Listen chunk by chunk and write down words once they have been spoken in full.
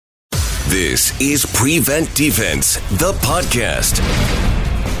This is Prevent Defense, the podcast.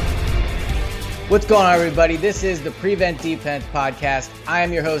 What's going on, everybody? This is the Prevent Defense podcast. I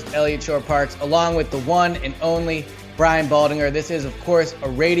am your host, Elliot Shore-Parks, along with the one and only Brian Baldinger. This is, of course, a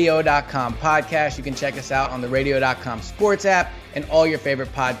Radio.com podcast. You can check us out on the Radio.com sports app and all your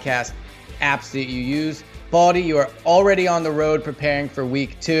favorite podcast apps that you use. Baldy, you are already on the road preparing for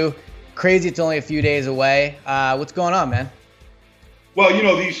week 2. Crazy, it's only a few days away. What's going on, man? Well, you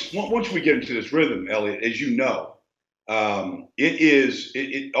know, once we get into this rhythm, Elliot, as you know, all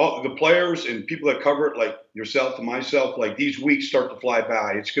the players and people that cover it, like yourself and myself, like these weeks start to fly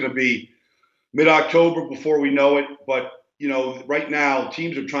by. It's going to be mid-October before we know it. But, you know, right now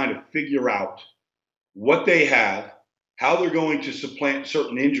teams are trying to figure out what they have, how they're going to supplant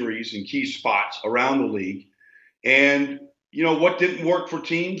certain injuries in key spots around the league. And, you know, what didn't work for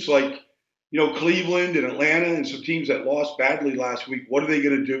teams like, you know, Cleveland and Atlanta and some teams that lost badly last week. What are they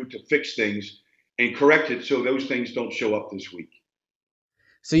going to do to fix things and correct it so those things don't show up this week?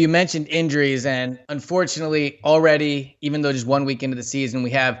 So you mentioned injuries, and unfortunately already, even though just 1 week into the season, we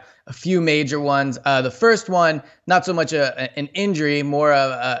have a few major ones. The first one, not so much an injury, more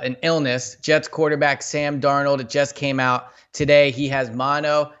of an illness. Jets quarterback Sam Darnold, it just came out today. He has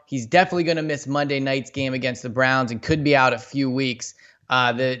mono. He's definitely going to miss Monday night's game against the Browns and could be out a few weeks.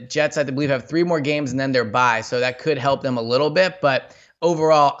 The Jets, I believe, have 3 more games and then they're bye, so that could help them a little bit. But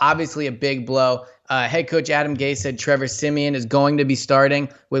overall, obviously a big blow. Head coach Adam Gase said Trevor Siemian is going to be starting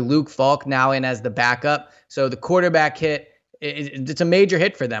with Luke Falk now in as the backup. So the quarterback hit, it's a major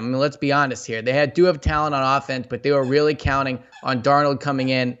hit for them. I mean, let's be honest here. They do have talent on offense, but they were really counting on Darnold coming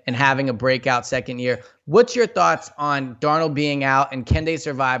in and having a breakout second year. What's your thoughts on Darnold being out, and can they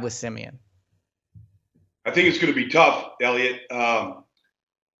survive with Siemian? I think it's going to be tough, Elliot.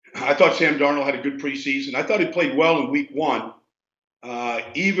 I thought Sam Darnold had a good preseason. I thought he played well in week 1.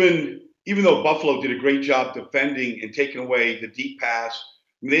 Even though Buffalo did a great job defending and taking away the deep pass,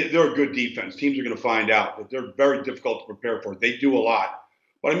 I mean, they're a good defense. Teams are going to find out that they're very difficult to prepare for. They do a lot.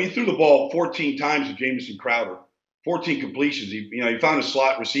 But, I mean, threw the ball 14 times to Jamison Crowder, 14 completions. He found a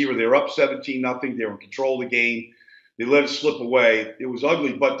slot receiver. They were up 17-0. They were in control of the game. They let it slip away. It was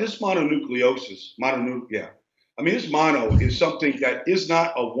ugly. But this mononucleosis, this mono is something that is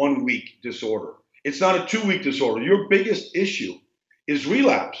not a 1-week disorder. It's not a 2-week disorder. Your biggest issue is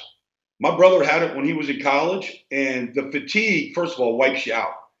relapse. My brother had it when he was in college, and the fatigue, first of all, wipes you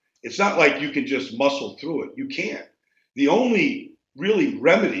out. It's not like you can just muscle through it. You can't. The only really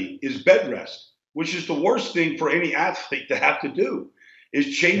remedy is bed rest, which is the worst thing for any athlete to have to do,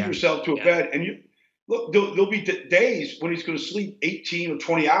 is chain yourself to a bed. And you look, there'll be days when he's going to sleep 18 or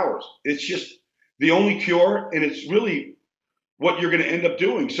 20 hours. It's just the only cure, and it's really what you're going to end up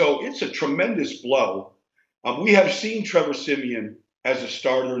doing. So it's a tremendous blow. We have seen Trevor Siemian as a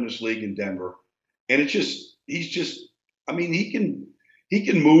starter in this league in Denver, and he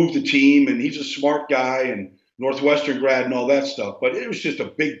can move the team, and he's a smart guy and Northwestern grad and all that stuff. But it was just a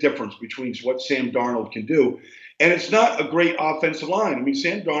big difference between what Sam Darnold can do, and it's not a great offensive line. I mean,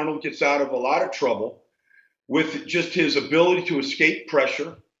 Sam Darnold gets out of a lot of trouble with just his ability to escape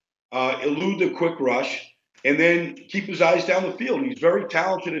pressure, elude the quick rush, and then keep his eyes down the field. And he's very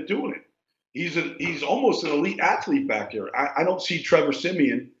talented at doing it. He's almost an elite athlete back there. I don't see Trevor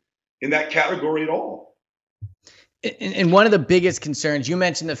Siemian in that category at all. And one of the biggest concerns, you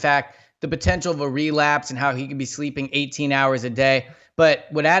mentioned the potential of a relapse and how he could be sleeping 18 hours a day. But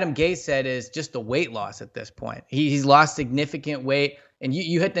what Adam Gase said is just the weight loss at this point. He's lost significant weight. And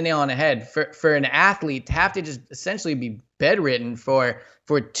you hit the nail on the head. For an athlete to have to just essentially be bedridden for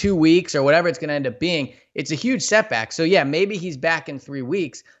 2 weeks or whatever it's going to end up being, it's a huge setback. So, yeah, maybe he's back in 3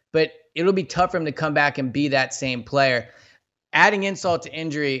 weeks, but it'll be tough for him to come back and be that same player. Adding insult to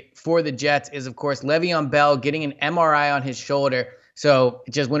injury for the Jets is, of course, Le'Veon Bell getting an MRI on his shoulder. So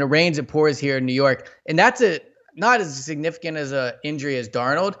just when it rains, it pours here in New York. And that's not as significant as an injury as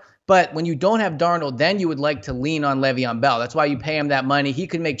Darnold. But when you don't have Darnold, then you would like to lean on Le'Veon Bell. That's why you pay him that money. He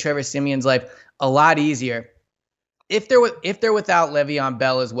could make Trevor Siemian's life a lot easier. If they're without Le'Veon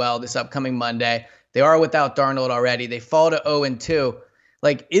Bell as well this upcoming Monday, they are without Darnold already. They fall to 0-2.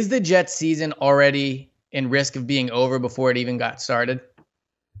 Like, is the Jets season already in risk of being over before it even got started?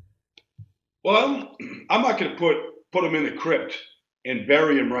 Well, I'm not going to put them in the crypt and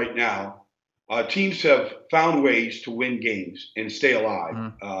bury them right now. Teams have found ways to win games and stay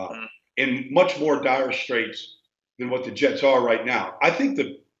alive in much more dire straits than what the Jets are right now. I think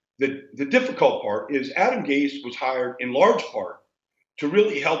the difficult part is Adam Gase was hired in large part to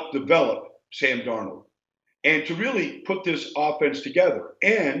really help develop Sam Darnold and to really put this offense together.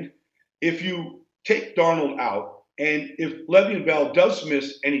 And if you take Darnold out, and if Le'Veon Bell does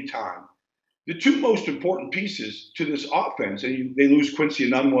miss any time, the two most important pieces to this offense, and they lose Quincy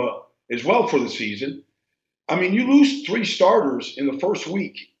Enunwa as well for the season. I mean, you lose three starters in the first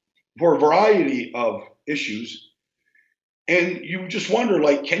week for a variety of issues. And you just wonder,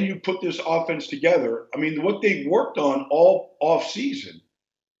 like, can you put this offense together? I mean, what they worked on all off season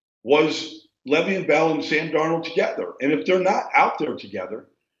was Le'Veon Bell and Sam Darnold together. And if they're not out there together,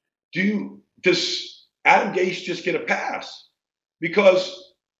 does Adam Gase just get a pass?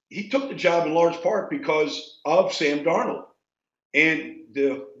 Because he took the job in large part because of Sam Darnold. And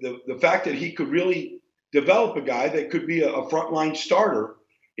the fact that he could really develop a guy that could be a frontline starter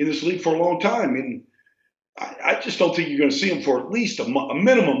in this league for a long time. And I just don't think you're going to see him for at least a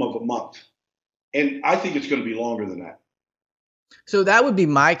minimum of a month. And I think it's going to be longer than that. So that would be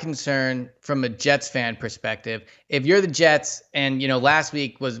my concern from a Jets fan perspective. If you're the Jets, and last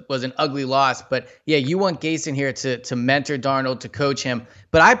week was an ugly loss, but yeah, you want Gase in here to mentor Darnold, to coach him.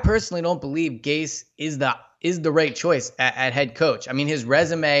 But I personally don't believe Gase is the right choice at head coach. I mean, his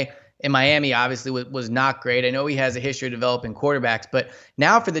resume in Miami obviously was not great. I know he has a history of developing quarterbacks, but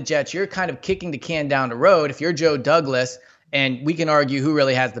now for the Jets, you're kind of kicking the can down the road. If you're Joe Douglas, and we can argue who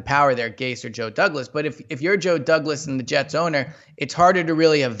really has the power there, Gase or Joe Douglas. But if you're Joe Douglas and the Jets owner, it's harder to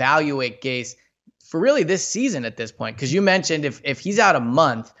really evaluate Gase for really this season at this point. Because you mentioned if he's out a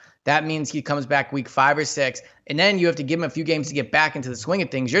month, that means he comes back week 5 or 6. And then you have to give him a few games to get back into the swing of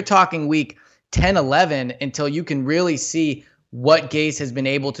things. You're talking week 10, 11 until you can really see what Gase has been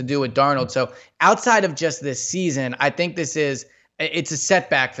able to do with Darnold. So outside of just this season, I think it's a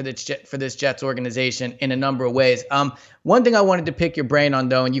setback for this Jets organization in a number of ways. One thing I wanted to pick your brain on,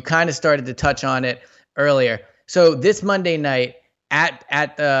 though, and you kind of started to touch on it earlier. So this Monday night at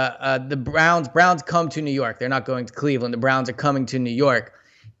the Browns come to New York. They're not going to Cleveland. The Browns are coming to New York.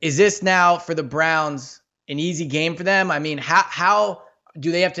 Is this now for the Browns an easy game for them? I mean, how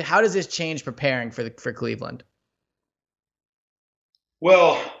does this change preparing for Cleveland?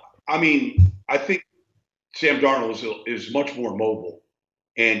 Well, I mean, I think Sam Darnold is much more mobile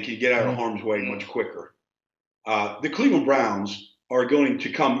and can get out of harm's way much quicker. The Cleveland Browns are going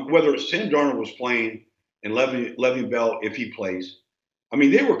to come, whether Sam Darnold was playing and Le'Veon Bell, if he plays. I mean,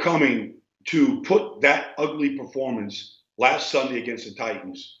 they were coming to put that ugly performance last Sunday against the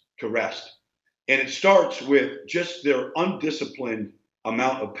Titans to rest. And it starts with just their undisciplined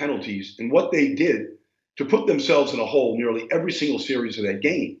amount of penalties and what they did to put themselves in a hole nearly every single series of that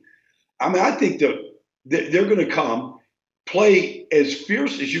game. I mean, I think that they're going to come, play as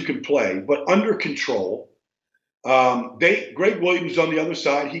fierce as you can play, but under control. Greg Williams on the other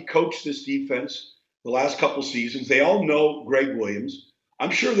side, he coached this defense the last couple seasons. They all know Greg Williams.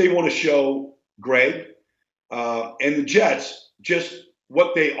 I'm sure they want to show Greg and the Jets just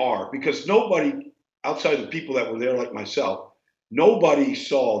what they are, because nobody outside of the people that were there like myself, nobody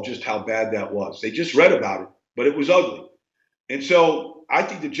saw just how bad that was. They just read about it, but it was ugly. And so I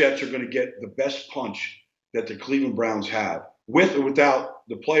think the Jets are going to get the best punch that the Cleveland Browns have, with or without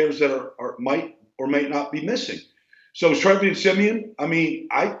the players that might or might not be missing. So Tre'Von Simeon, I mean,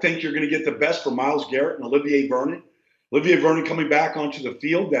 I think you're going to get the best from Myles Garrett and Olivier Vernon. Olivier Vernon coming back onto the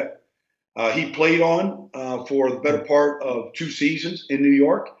field that he played on for the better part of 2 seasons in New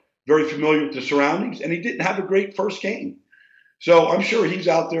York, very familiar with the surroundings, and he didn't have a great first game. So I'm sure he's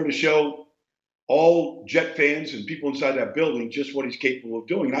out there to show all Jet fans and people inside that building just what he's capable of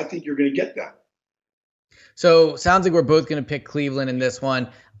doing. And I think you're going to get that. So sounds like we're both going to pick Cleveland in this one.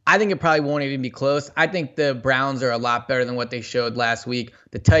 I think it probably won't even be close. I think the Browns are a lot better than what they showed last week.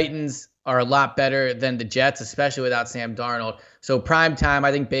 The Titans are a lot better than the Jets, especially without Sam Darnold. So prime time,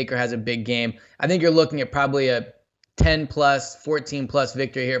 I think Baker has a big game. I think you're looking at probably a 10-plus, 14-plus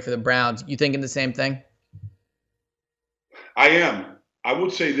victory here for the Browns. You thinking the same thing? I am. I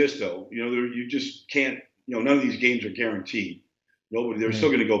would say this, though. You just can't, none of these games are guaranteed. They're still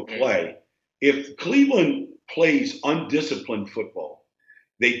going to go play. If Cleveland plays undisciplined football,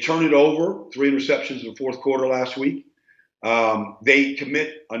 they turn it over, 3 interceptions in the fourth quarter last week. They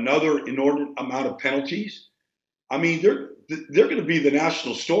commit another inordinate amount of penalties. I mean, they're going to be the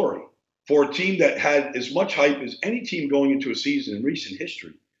national story for a team that had as much hype as any team going into a season in recent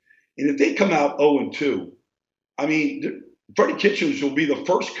history. And if they come out 0-2, I mean, Freddie Kitchens will be the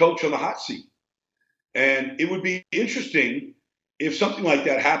first coach on the hot seat. And it would be interesting if something like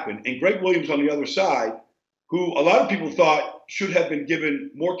that happened. And Greg Williams on the other side, who a lot of people thought should have been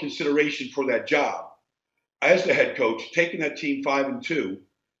given more consideration for that job as the head coach, taking that team 5-2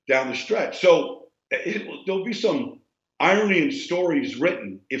 down the stretch. So there'll be some irony and stories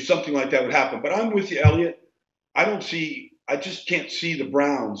written if something like that would happen. But I'm with you, Elliot. I just can't see the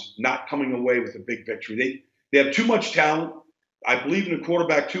Browns not coming away with a big victory. They have too much talent. I believe in the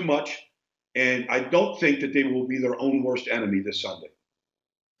quarterback too much. And I don't think that they will be their own worst enemy this Sunday.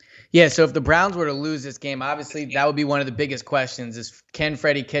 Yeah, so if the Browns were to lose this game, obviously that would be one of the biggest questions is, can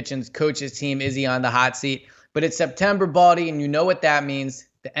Freddie Kitchens coach his team? Is he on the hot seat? But it's September, Baldy, and you know what that means.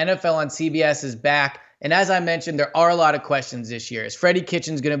 The NFL on CBS is back. And as I mentioned, there are a lot of questions this year. Is Freddie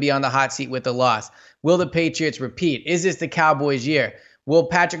Kitchens going to be on the hot seat with a loss? Will the Patriots repeat? Is this the Cowboys' year? Will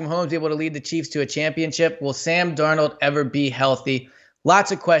Patrick Mahomes be able to lead the Chiefs to a championship? Will Sam Darnold ever be healthy?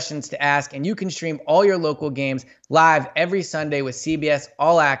 Lots of questions to ask, and you can stream all your local games live every Sunday with CBS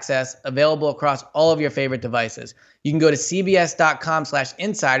All Access, available across all of your favorite devices. You can go to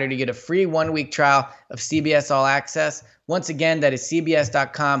cbs.com/insider to get a free 1-week trial of CBS All Access. Once again, that is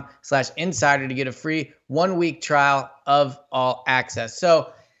cbs.com/insider to get a free 1-week trial of All Access.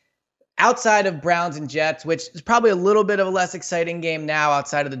 So outside of Browns and Jets, which is probably a little bit of a less exciting game now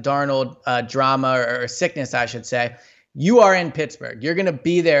outside of the Darnold drama or sickness, I should say, you are in Pittsburgh. You're going to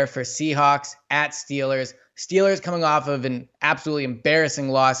be there for Seahawks at Steelers. Steelers coming off of an absolutely embarrassing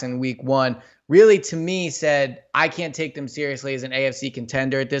loss in week 1 really, to me, said I can't take them seriously as an AFC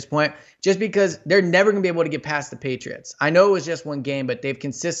contender at this point just because they're never going to be able to get past the Patriots. I know it was just one game, but they've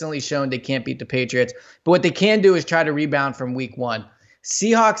consistently shown they can't beat the Patriots. But what they can do is try to rebound from week 1.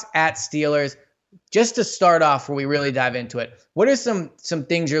 Seahawks at Steelers. Just to start off where we really dive into it, what are some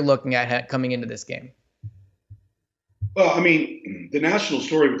things you're looking at coming into this game? Well, I mean, the national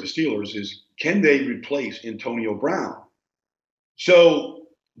story with the Steelers is, can they replace Antonio Brown? So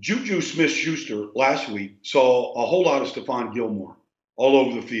Juju Smith-Schuster last week saw a whole lot of Stephon Gilmore all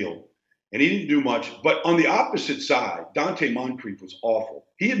over the field, and he didn't do much. But on the opposite side, Dante Moncrief was awful.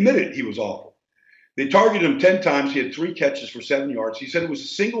 He admitted he was awful. They targeted him 10 times. He had 3 catches for 7 yards. He said it was the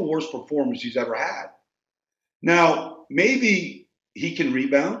single worst performance he's ever had. Now, maybe he can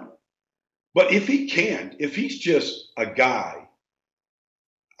rebound. But if he can't, if he's just a guy,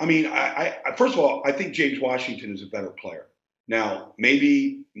 I mean, I first of all, I think James Washington is a better player. Now,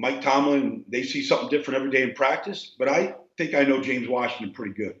 maybe Mike Tomlin, they see something different every day in practice, but I think I know James Washington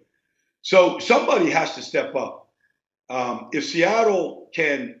pretty good. So somebody has to step up. If Seattle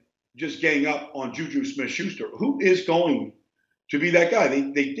can just gang up on Juju Smith-Schuster, who is going to be that guy?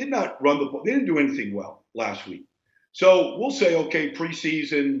 They did not run the ball. They didn't do anything well last week. So we'll say, okay,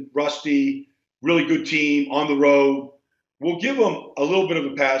 preseason, rusty, really good team on the road. We'll give them a little bit of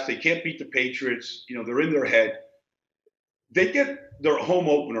a pass. They can't beat the Patriots. You know, they're in their head. They get their home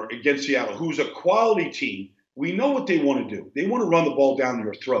opener against Seattle, who's a quality team. We know what they want to do. They want to run the ball down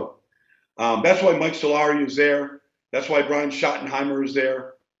your throat. That's why Mike Solari is there. That's why Brian Schottenheimer is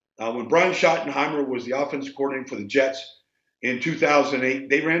there. When Brian Schottenheimer was the offensive coordinator for the Jets, in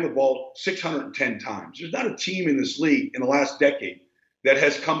 2008, they ran the ball 610 times. There's not a team in this league in the last decade that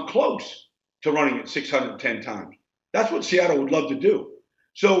has come close to running it 610 times. That's what Seattle would love to do.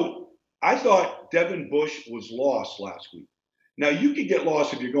 So I thought Devin Bush was lost last week. Now, you can get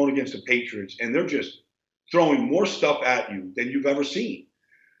lost if you're going against the Patriots, and they're just throwing more stuff at you than you've ever seen.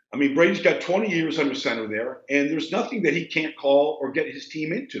 I mean, Brady's got 20 years under center there, and there's nothing that he can't call or get his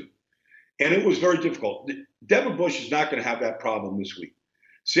team into. And it was very difficult. Devin Bush is not going to have that problem this week.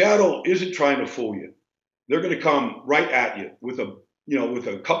 Seattle isn't trying to fool you. They're going to come right at you with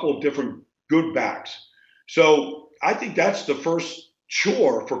a couple of different good backs. So I think that's the first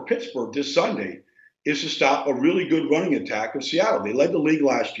chore for Pittsburgh this Sunday, is to stop a really good running attack of Seattle. They led the league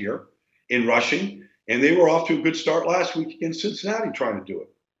last year in rushing, and they were off to a good start last week against Cincinnati trying to do it.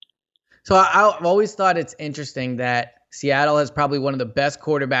 So I've always thought it's interesting that Seattle has probably one of the best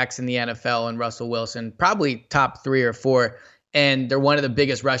quarterbacks in the NFL in Russell Wilson, probably top 3 or 4, and they're one of the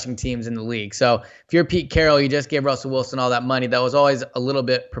biggest rushing teams in the league. So if you're Pete Carroll, you just gave Russell Wilson all that money. That was always a little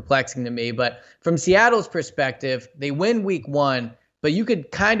bit perplexing to me. But from Seattle's perspective, they win week 1, but you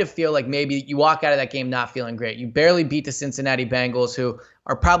could kind of feel like maybe you walk out of that game not feeling great. You barely beat the Cincinnati Bengals, who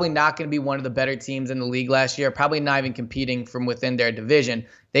are probably not going to be one of the better teams in the league last year, probably not even competing from within their division.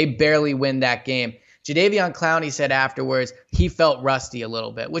 They barely win that game. Jadeveon Clowney said afterwards he felt rusty a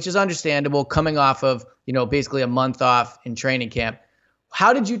little bit, which is understandable coming off of, basically a month off in training camp.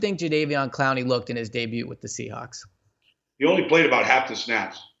 How did you think Jadeveon Clowney looked in his debut with the Seahawks? He only played about half the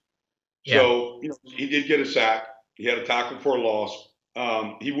snaps. So, he did get a sack. He had a tackle for a loss.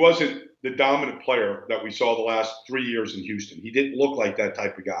 He wasn't the dominant player that we saw the last 3 years in Houston. He didn't look like that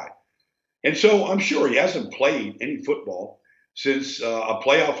type of guy. And so I'm sure he hasn't played any football since a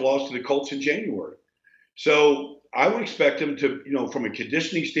playoff loss to the Colts in January. So I would expect him to, from a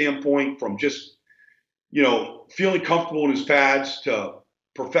conditioning standpoint, from just, feeling comfortable in his pads to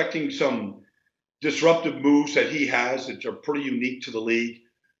perfecting some disruptive moves that he has that are pretty unique to the league.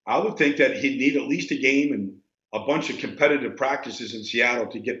 I would think that he'd need at least a game and a bunch of competitive practices in Seattle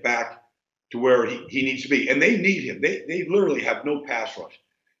to get back to where he needs to be. And they need him. They literally have no pass rush.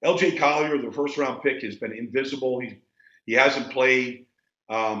 LJ Collier, the first-round pick, has been invisible. He hasn't played.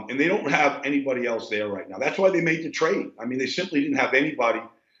 And they don't have anybody else there right now. That's why they made the trade. I mean, they simply didn't have anybody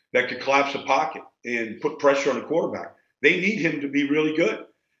that could collapse the pocket and put pressure on the quarterback. They need him to be really good.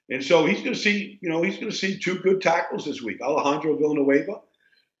 And so he's going to see two good tackles this week. Alejandro Villanueva.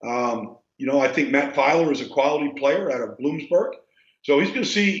 I think Matt Filer is a quality player out of Bloomsburg. So he's going to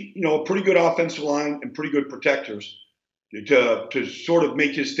see, a pretty good offensive line and pretty good protectors to sort of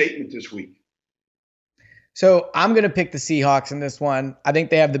make his statement this week. So I'm going to pick the Seahawks in this one. I think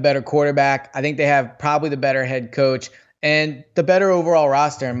they have the better quarterback. I think they have probably the better head coach and the better overall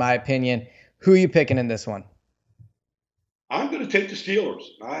roster, in my opinion. Who are you picking in this one? I'm going to take the Steelers.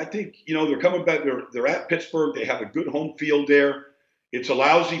 I think, they're coming back. They're at Pittsburgh. They have a good home field there. It's a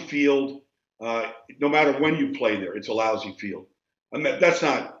lousy field. No matter when you play there, it's a lousy field. I mean, that's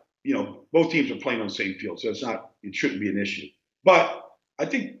not, both teams are playing on the same field, so it shouldn't be an issue. But I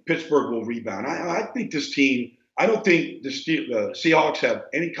think Pittsburgh will rebound. I think this team, I don't think the Seahawks have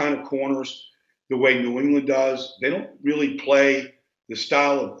any kind of corners the way New England does. They don't really play the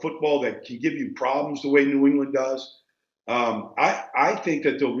style of football that can give you problems the way New England does. I think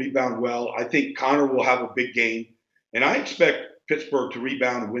that they'll rebound well. I think Connor will have a big game. And I expect Pittsburgh to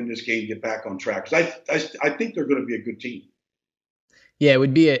rebound and win this game, get back on track. Because I think they're going to be a good team. Yeah, it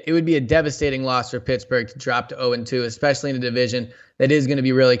would be a devastating loss for Pittsburgh to drop to 0-2, especially in a division that is going to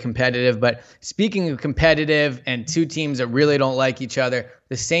be really competitive. But speaking of competitive and two teams that really don't like each other,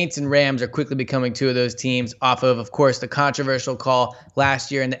 the Saints and Rams are quickly becoming two of those teams off of course, the controversial call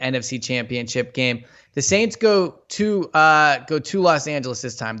last year in the NFC Championship game. The Saints go to Los Angeles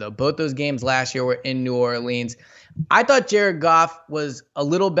this time, though. Both those games last year were in New Orleans. I thought Jared Goff was a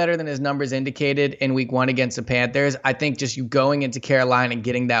little better than his numbers indicated in week 1 against the Panthers. I think just you going into Carolina and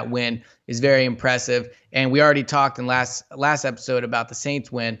getting that win is very impressive. And we already talked in last episode about the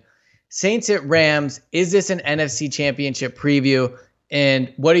Saints win. Saints at Rams, is this an NFC Championship preview?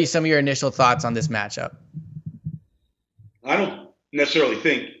 And what are some of your initial thoughts on this matchup? I don't necessarily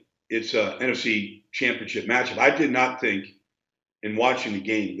think it's an NFC Championship matchup. I did not think in watching the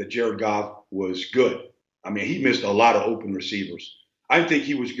game that Jared Goff was good. I mean, he missed a lot of open receivers. I think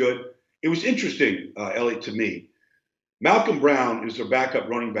he was good. It was interesting, Elliot, to me. Malcolm Brown is their backup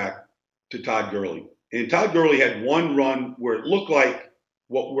running back to Todd Gurley. And Todd Gurley had one run where it looked like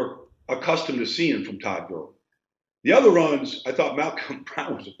what we're accustomed to seeing from Todd Gurley. The other runs, I thought Malcolm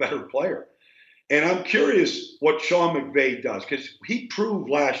Brown was a better player. And I'm curious what Sean McVay does, because he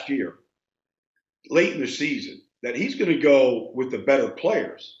proved last year, late in the season, that he's going to go with the better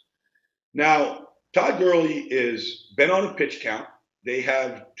players. Now, Todd Gurley is been on a pitch count. They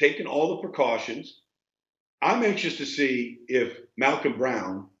have taken all the precautions. I'm anxious to see if Malcolm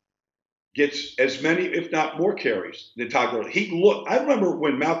Brown gets as many, if not more, carries than Todd Gurley. I remember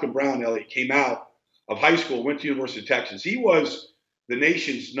when Malcolm Brown, Elliott, came out of high school, went to the University of Texas. He was the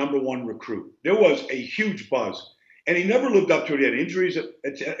nation's #1 recruit. There was a huge buzz, and he never lived up to it. He had injuries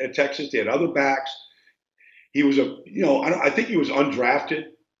at Texas. They had other backs. He was I think he was undrafted.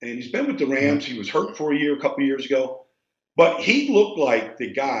 And he's been with the Rams. He was hurt for a couple of years ago. But he looked like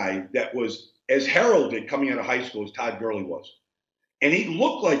the guy that was as heralded coming out of high school as Todd Gurley was. And he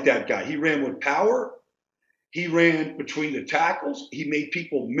looked like that guy. He ran with power. He ran between the tackles. He made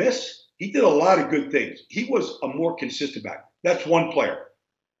people miss. He did a lot of good things. He was a more consistent back. That's one player.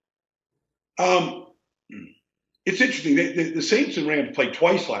 It's interesting. The Saints and Rams played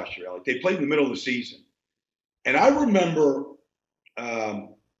twice last year, Alex. They played in the middle of the season. And I remember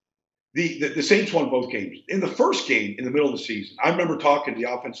the Saints won both games. In the first game, in the middle of the season, I remember talking to the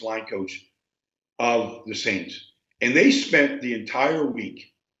offensive line coach of the Saints, and they spent the entire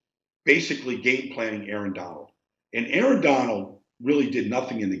week basically game planning Aaron Donald. And Aaron Donald really did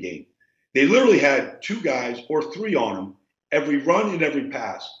nothing in the game. They literally had 2 guys or 3 on him every run and every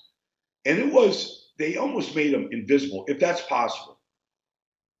pass. And they almost made him invisible, if that's possible.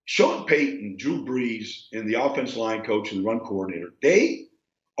 Sean Payton, Drew Brees, and the offensive line coach and the run coordinator, they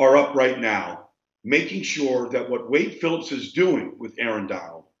are up right now making sure that what Wade Phillips is doing with Aaron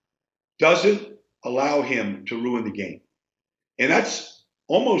Donald doesn't allow him to ruin the game. And that's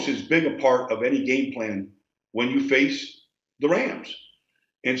almost as big a part of any game plan when you face the Rams.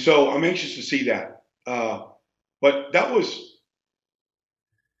 And so I'm anxious to see that. But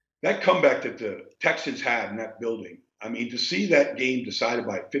that comeback that the Texans had in that building, I mean, to see that game decided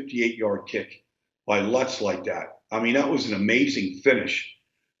by a 58-yard kick by Lutz like that, I mean, that was an amazing finish.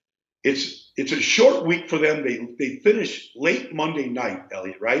 It's a short week for them. They finish late Monday night,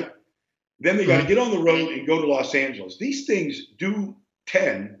 Elliot, right? Then they got to get on the road and go to Los Angeles. These things do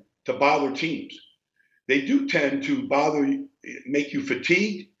tend to bother teams. They do tend to make you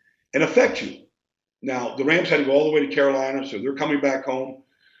fatigued and affect you. Now, the Rams had to go all the way to Carolina, so they're coming back home.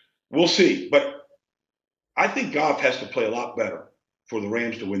 We'll see. But I think Goff has to play a lot better for the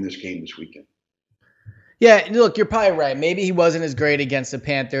Rams to win this game this weekend. Yeah, look, you're probably right. Maybe he wasn't as great against the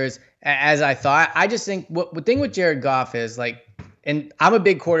Panthers as I thought. I just think the thing with Jared Goff is, like, and I'm a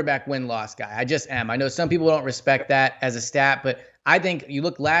big quarterback win-loss guy. I just am. I know some people don't respect that as a stat, but I think you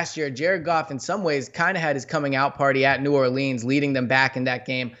look last year, Jared Goff in some ways kind of had his coming out party at New Orleans, leading them back in that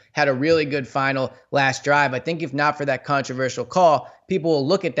game, had a really good final last drive. I think if not for that controversial call, people will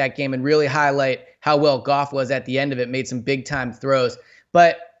look at that game and really highlight how well Goff was at the end of it, made some big-time throws.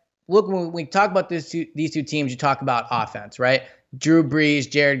 But look, when we talk about these two teams, you talk about offense, right? Drew Brees,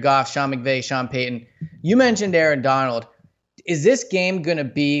 Jared Goff, Sean McVay, Sean Payton. You mentioned Aaron Donald. Is this game going to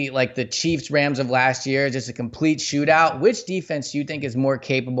be like the Chiefs-Rams of last year, just a complete shootout? Which defense do you think is more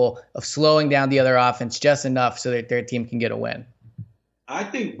capable of slowing down the other offense just enough so that their team can get a win? I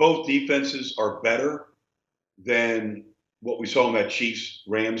think both defenses are better than what we saw in that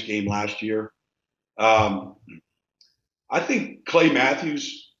Chiefs-Rams game last year. I think Clay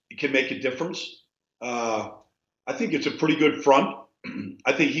Matthews can make a difference. I think it's a pretty good front.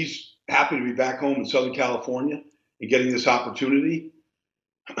 I think he's happy to be back home in Southern California and getting this opportunity.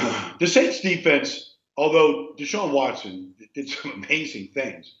 The Saints defense, although Deshaun Watson did some amazing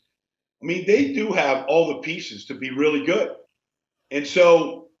things, I mean, they do have all the pieces to be really good. And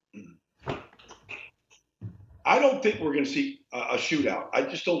so I don't think we're going to see a shootout. I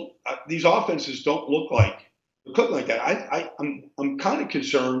just don't. These offenses don't look like that. I'm kind of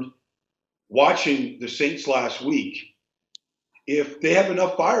concerned watching the Saints last week if they have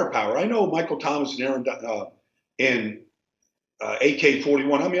enough firepower. I know Michael Thomas and Aaron and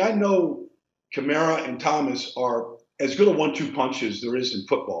AK-41. I mean, I know Kamara and Thomas are as good a 1-2 punch as there is in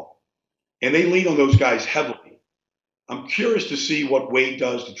football, and they lean on those guys heavily. I'm curious to see what Wade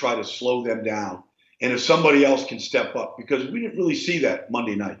does to try to slow them down, and if somebody else can step up, because we didn't really see that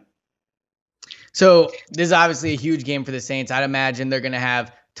Monday night. So this is obviously a huge game for the Saints. I'd imagine they're going to have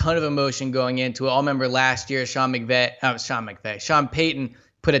a ton of emotion going into it. I'll remember last year, Sean Payton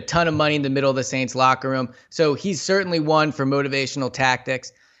put a ton of money in the middle of the Saints locker room. So he's certainly one for motivational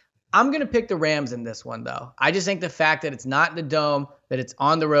tactics. I'm going to pick the Rams in this one, though. I just think the fact that it's not in the Dome, that it's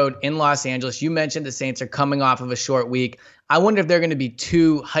on the road in Los Angeles. You mentioned the Saints are coming off of a short week. I wonder if they're going to be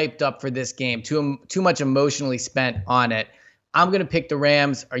too hyped up for this game, too much emotionally spent on it. I'm going to pick the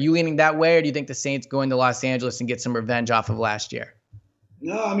Rams. Are you leaning that way, or do you think the Saints go into Los Angeles and get some revenge off of last year?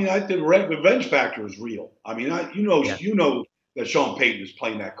 No, I mean, the revenge factor is real. I mean, you know that Sean Payton is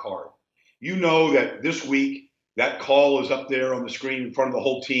playing that card. You know that this week that call is up there on the screen in front of the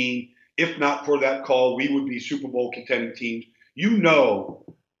whole team. If not for that call, we would be Super Bowl contending teams. You know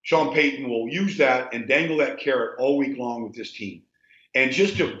Sean Payton will use that and dangle that carrot all week long with this team. And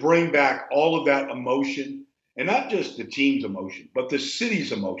just to bring back all of that emotion, and not just the team's emotion, but the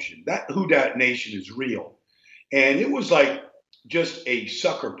city's emotion. That Who Dat Nation is real. And it was like just a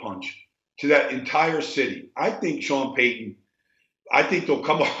sucker punch to that entire city. I think Sean Payton, I think they'll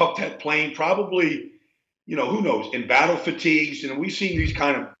come off that plane probably, who knows, in battle fatigues. And we've seen these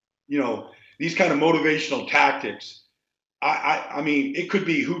kind of motivational tactics. I mean, it could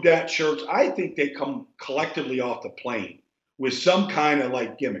be Who Dat shirts. I think they come collectively off the plane with some kind of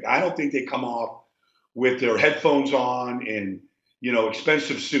like gimmick. I don't think they come off with their headphones on and,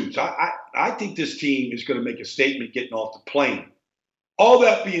 expensive suits. I think this team is going to make a statement getting off the plane. All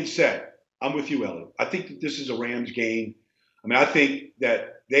that being said, I'm with you, Elliot. I think that this is a Rams game. I mean, I think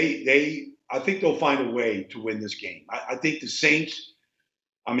that I think they'll find a way to win this game. I think the Saints,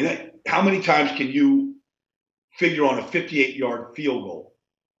 I mean, how many times can you figure on a 58-yard field goal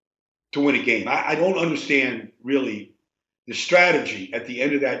to win a game? I don't understand really the strategy at the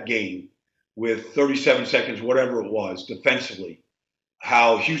end of that game with 37 seconds, whatever it was, defensively,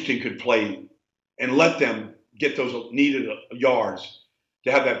 how Houston could play and let them get those needed yards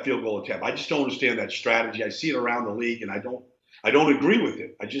to have that field goal attempt. I just don't understand that strategy. I see it around the league, and I don't agree with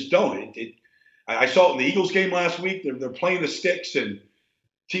it. I just don't. I saw it in the Eagles game last week. They're playing the sticks, and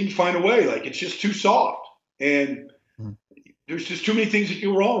teams find a way. Like, it's just too soft. And there's just too many things that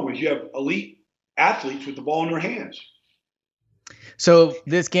go wrong when you have elite athletes with the ball in their hands. So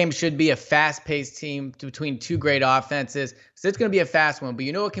this game should be a fast-paced team between two great offenses. So it's going to be a fast one. But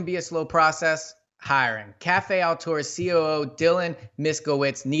you know what can be a slow process? Hiring. Cafe Altour's COO, Dylan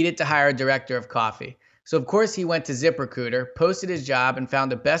Miskowitz, needed to hire a director of coffee. So, of course, he went to ZipRecruiter, posted his job, and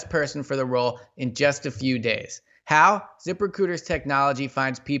found the best person for the role in just a few days. How? ZipRecruiter's technology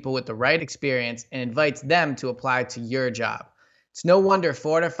finds people with the right experience and invites them to apply to your job. It's no wonder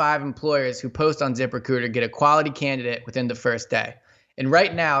 4 to 5 employers who post on ZipRecruiter get a quality candidate within the first day. And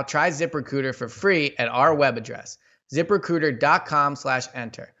right now, try ZipRecruiter for free at our web address,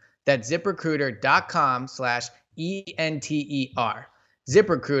 ZipRecruiter.com/enter. That's ZipRecruiter.com/ENTER.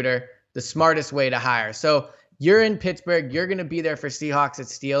 ZipRecruiter, the smartest way to hire. So you're in Pittsburgh. You're going to be there for Seahawks at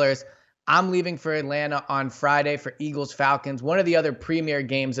Steelers. I'm leaving for Atlanta on Friday for Eagles Falcons, one of the other premier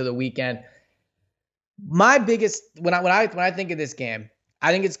games of the weekend. My biggest, when I think of this game,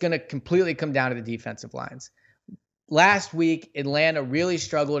 I think it's going to completely come down to the defensive lines. Last week, Atlanta really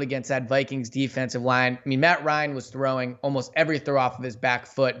struggled against that Vikings defensive line. I mean, Matt Ryan was throwing almost every throw off of his back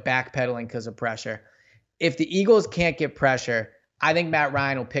foot, backpedaling because of pressure. If the Eagles can't get pressure, I think Matt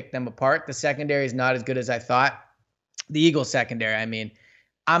Ryan will pick them apart. The secondary is not as good as I thought. The Eagles secondary, I mean.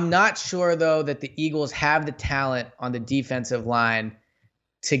 I'm not sure, though, that the Eagles have the talent on the defensive line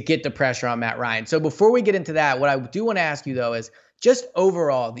to get the pressure on Matt Ryan. So before we get into that, what I do want to ask you, though, is just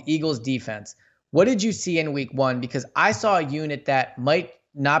overall, the Eagles defense. What did you see in week one? Because I saw a unit that might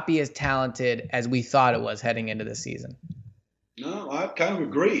not be as talented as we thought it was heading into the season. No, I kind of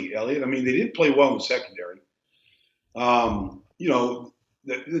agree, Elliot. I mean, they didn't play well in the secondary. The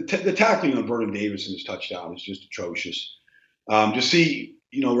tackling on Vernon Davis in his touchdown is just atrocious. To see,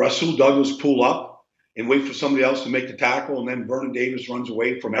 Rasul Douglas pull up and wait for somebody else to make the tackle, and then Vernon Davis runs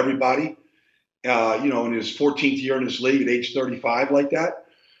away from everybody, in his 14th year in this league at age 35 like that.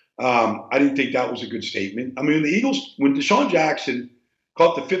 I didn't think that was a good statement. I mean, the Eagles, when Deshaun Jackson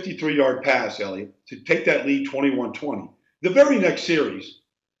caught the 53-yard pass, Elliot, to take that lead 21-20, the very next series,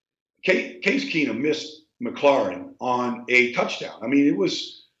 Case Keenum missed McLaurin on a touchdown. I mean, it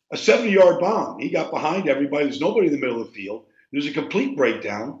was a 70-yard bomb. He got behind everybody. There's nobody in the middle of the field. There's a complete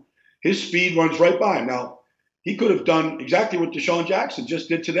breakdown. His speed runs right by him. Now, he could have done exactly what Deshaun Jackson just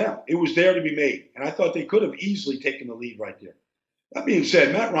did to them. It was there to be made. And I thought they could have easily taken the lead right there. That being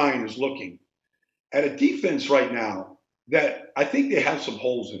said, Matt Ryan is looking at a defense right now that I think they have some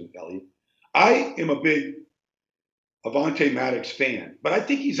holes in it, Elliot. I am a big Avonte Maddox fan, but I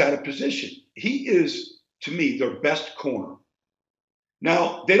think he's out of position. He is, to me, their best corner.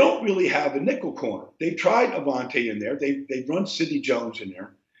 Now, they don't really have a nickel corner. They've tried Avonte in there. They've run Sidney Jones in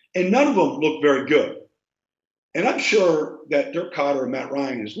there, and none of them look very good. And I'm sure that Dirk Koetter and Matt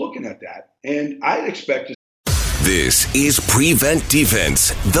Ryan is looking at that, and I expect to. This is Prevent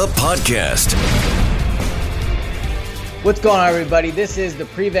Defense, the podcast. What's going on, everybody? This is the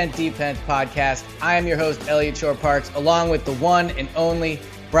Prevent Defense podcast. I am your host, Elliot Shore-Parks, along with the one and only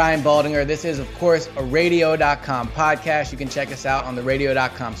Brian Baldinger. This is, of course, a Radio.com podcast. You can check us out on the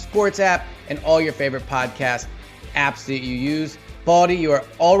Radio.com sports app and all your favorite podcast apps that you use. Baldy, you are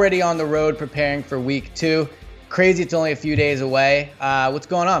already on the road preparing for week 2. Crazy, it's only a few days away. What's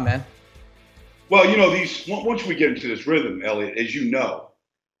going on, man? Well, once we get into this rhythm, Elliot, as you know,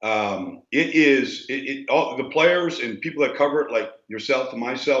 all the players and people that cover it, like yourself and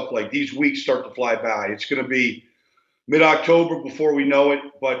myself, like these weeks start to fly by. It's going to be mid-October before we know it.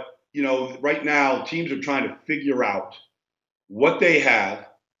 But, right now teams are trying to figure out what they have,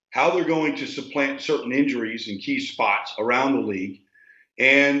 how they're going to supplant certain injuries in key spots around the league.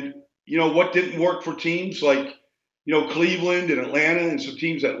 And, what didn't work for teams like, Cleveland and Atlanta and some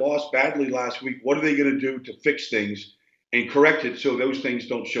teams that lost badly last week. What are they going to do to fix things and correct it so those things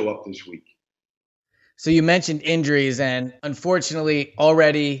don't show up this week? So you mentioned injuries, and unfortunately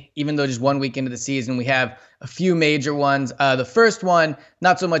already, even though just 1 week into the season, we have a few major ones. The first one,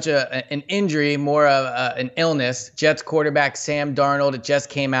 not so much an injury, more of an illness. Jets quarterback Sam Darnold, it just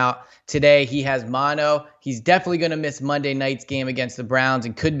came out today. He has mono. He's definitely going to miss Monday night's game against the Browns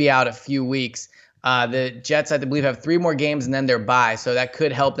and could be out a few weeks. The Jets, I believe, have 3 more games and then they're bye, so that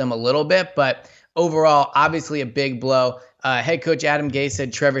could help them a little bit. But overall, obviously a big blow. Head coach Adam Gase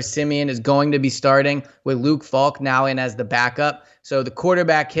said Trevor Siemian is going to be starting with Luke Falk now in as the backup. So the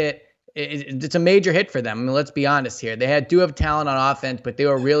quarterback hit, it's a major hit for them. I mean, let's be honest here. They do have talent on offense, but they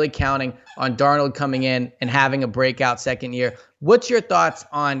were really counting on Darnold coming in and having a breakout second year. What's your thoughts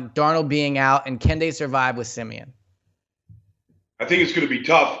on Darnold being out, and can they survive with Siemian? I think it's going to be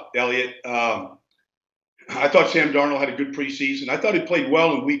tough, Elliot. I thought Sam Darnold had a good preseason. I thought he played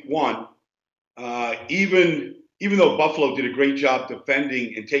well in week 1. Even though Buffalo did a great job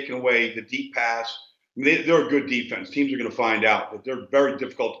defending and taking away the deep pass, they're a good defense. Teams are going to find out that they're very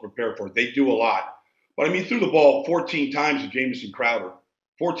difficult to prepare for. They do a lot. But, threw the ball 14 times to Jamison Crowder,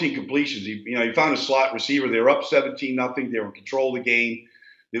 14 completions. He found a slot receiver. They were up 17-0. They were in control of the game.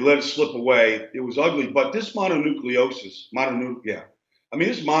 They let it slip away. It was ugly. But this mononucleosis,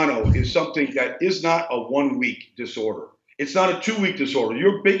 this mono is something that is not a 1-week disorder. It's not a 2-week disorder.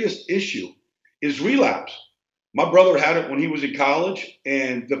 Your biggest issue is relapse. My brother had it when he was in college,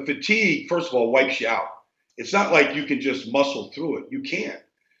 and the fatigue, first of all, wipes you out. It's not like you can just muscle through it. You can't.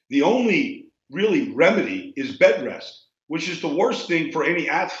 The only really remedy is bed rest, which is the worst thing for any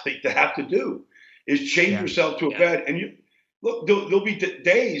athlete to have to do, is chain yourself to a bed. And you look, there'll be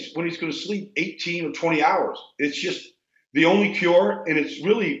days when he's going to sleep 18 or 20 hours. It's just the only cure, and it's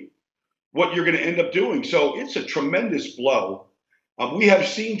really what you're going to end up doing. So it's a tremendous blow. We have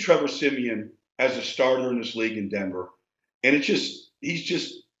seen Trevor Siemian as a starter in this league in Denver, and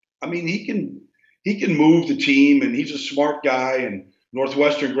I mean, he can move the team, and he's a smart guy and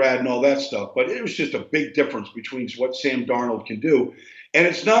Northwestern grad and all that stuff. But it was just a big difference between what Sam Darnold can do, and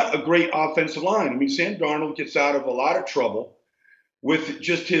it's not a great offensive line. I mean, Sam Darnold gets out of a lot of trouble with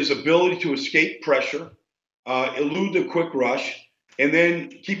just his ability to escape pressure, elude the quick rush, and then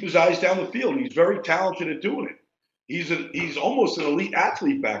keep his eyes down the field. He's very talented at doing it. He's almost an elite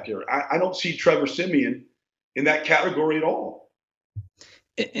athlete back there. I don't see Trevor Siemian in that category at all.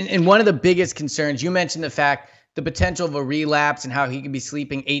 And one of the biggest concerns, you mentioned the potential of a relapse and how he could be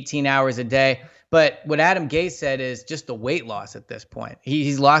sleeping 18 hours a day. But what Adam Gase said is just the weight loss at this point.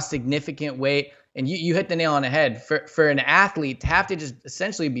 He's lost significant weight. And you hit the nail on the head. For an athlete to have to just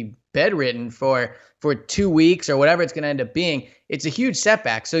essentially be bedridden for 2 weeks or whatever it's going to end up being, it's a huge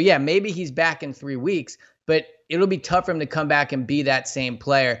setback. So, yeah, maybe he's back in 3 weeks, but it'll be tough for him to come back and be that same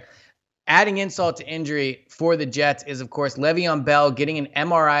player. Adding insult to injury for the Jets is, of course, Le'Veon Bell getting an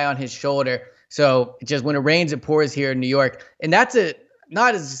MRI on his shoulder. So just when it rains, it pours here in New York. And that's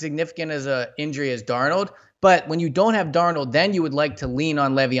not as significant as an injury as Darnold. But when you don't have Darnold, then you would like to lean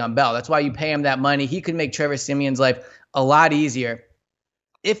on Le'Veon Bell. That's why you pay him that money. He could make Trevor Siemian's life a lot easier.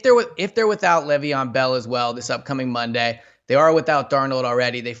 If they're without Le'Veon Bell as well this upcoming Monday, they are without Darnold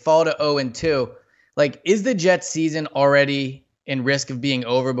already. They fall to 0-2. Like, is the Jets season already in risk of being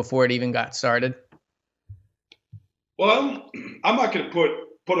over before it even got started? Well, I'm not going to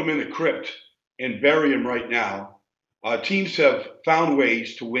put them in the crypt and bury them right now. Teams have found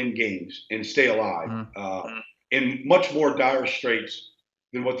ways to win games and stay alive in much more dire straits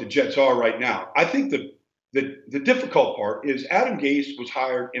than what the Jets are right now. I think the difficult part is Adam Gase was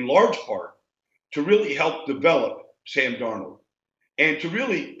hired in large part to really help develop Sam Darnold and to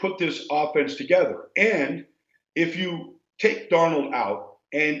really put this offense together. And if you take Darnold out,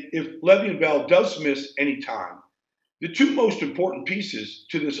 and if Le'Veon Bell does miss any time, the two most important pieces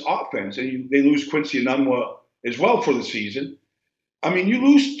to this offense, and they lose Quincy Enunwa as well for the season. I mean, you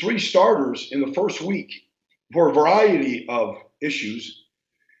lose 3 starters in the first week for a variety of issues.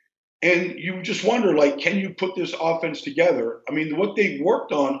 And you just wonder, like, can you put this offense together? I mean, what they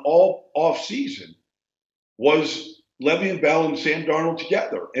worked on all off season was Le'Veon Bell and Sam Darnold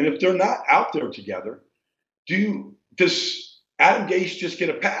together. And if they're not out there together, does Adam Gase just get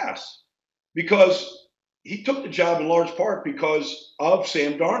a pass? Because he took the job in large part because of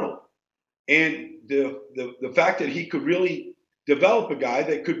Sam Darnold. And the fact that he could really develop a guy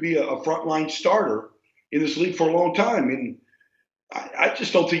that could be a frontline starter in this league for a long time. And I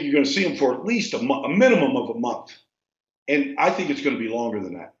just don't think you're going to see him for at least a minimum of a month. And I think it's going to be longer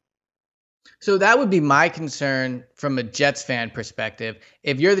than that. So that would be my concern from a Jets fan perspective.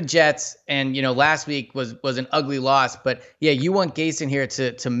 If you're the Jets, and last week was an ugly loss, but yeah, you want Gase in here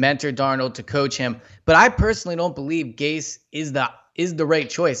to mentor Darnold, to coach him. But I personally don't believe Gase is the right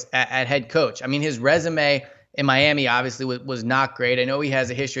choice at head coach. I mean, his resume in Miami obviously was not great. I know he has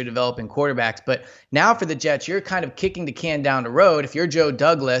a history of developing quarterbacks, but now for the Jets, you're kind of kicking the can down the road. If you're Joe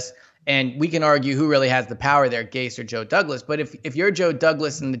Douglas, and we can argue who really has the power there, Gase or Joe Douglas. But if you're Joe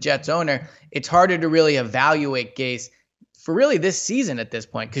Douglas and the Jets owner, it's harder to really evaluate Gase for really this season at this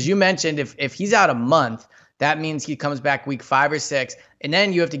point. Because you mentioned if he's out a month, that means he comes back week 5 or 6, and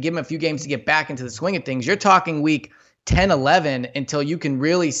then you have to give him a few games to get back into the swing of things. You're talking week 10, 11 until you can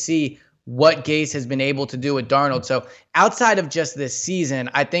really see what Gase has been able to do with Darnold. So outside of just this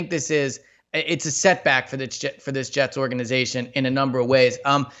season, I think it's a setback for this Jets organization in a number of ways.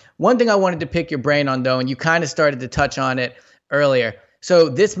 One thing I wanted to pick your brain on, though, and you kind of started to touch on it earlier. So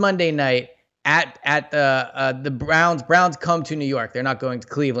this Monday night at the Browns come to New York. They're not going to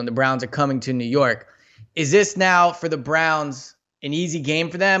Cleveland. The Browns are coming to New York. Is this now for the Browns an easy game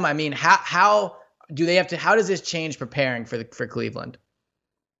for them? I mean, how does this change preparing for Cleveland?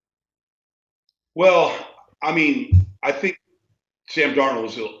 Well, I mean, I think Sam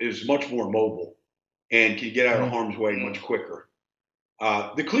Darnold is much more mobile and can get out of harm's way much quicker.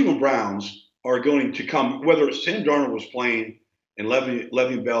 The Cleveland Browns are going to come, whether Sam Darnold was playing and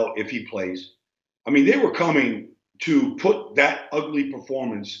Le'Veon Bell, if he plays. I mean, they were coming to put that ugly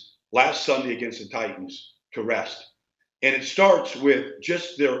performance last Sunday against the Titans to rest. And it starts with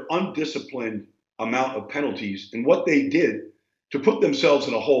just their undisciplined amount of penalties and what they did to put themselves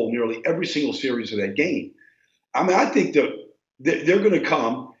in a hole nearly every single series of that game. I mean, I think that they're going to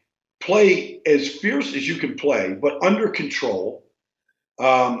come, play as fierce as you can play, but under control.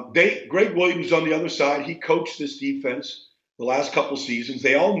 Greg Williams on the other side, he coached this defense the last couple seasons.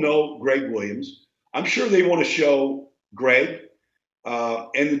 They all know Greg Williams. I'm sure they want to show Greg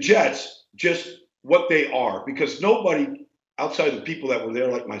and the Jets just what they are, because nobody outside of the people that were there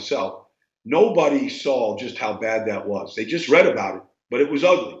like myself, nobody saw just how bad that was. They just read about it, but it was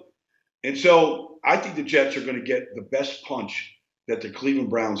ugly. And so I think the Jets are going to get the best punch that the Cleveland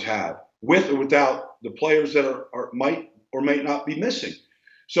Browns have, with or without the players that might or might not be missing.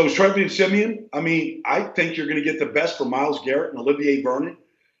 So Trevion Simeon, I mean, I think you're going to get the best from Myles Garrett and Olivier Vernon.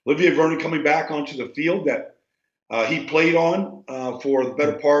 Olivier Vernon coming back onto the field that he played on for the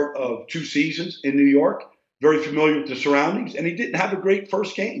better part of 2 seasons in New York, very familiar with the surroundings, and he didn't have a great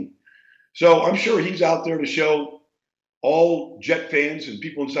first game. So I'm sure he's out there to show all Jet fans and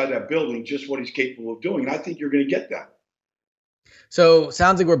people inside that building just what he's capable of doing. And I think you're going to get that. So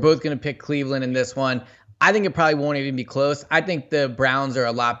sounds like we're both going to pick Cleveland in this one. I think it probably won't even be close. I think the Browns are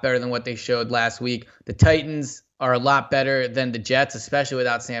a lot better than what they showed last week. The Titans are a lot better than the Jets, especially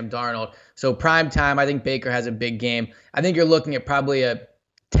without Sam Darnold. So prime time, I think Baker has a big game. I think you're looking at probably a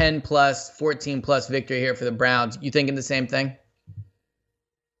 10-plus, 14-plus victory here for the Browns. You thinking the same thing?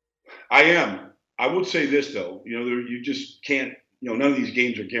 I am. I would say this, though. You just can't, none of these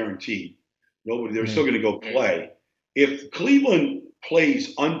games are guaranteed. They're still going to go play. If Cleveland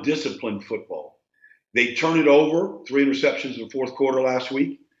plays undisciplined football, they turn it over, 3 interceptions in the fourth quarter last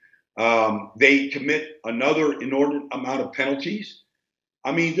week. They commit another inordinate amount of penalties.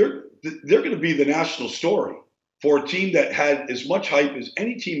 I mean, they're going to be the national story for a team that had as much hype as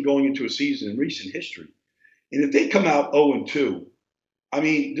any team going into a season in recent history. And if they come out 0-2, I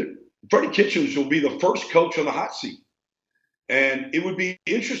mean, Freddie Kitchens will be the first coach on the hot seat. And it would be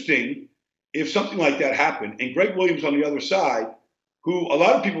interesting if something like that happened. And Greg Williams on the other side, who a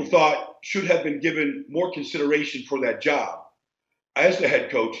lot of people thought should have been given more consideration for that job as the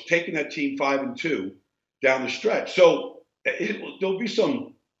head coach, taking that team 5-2 down the stretch. So there'll be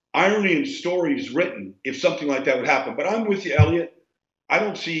some irony and stories written if something like that would happen. But I'm with you, Elliot.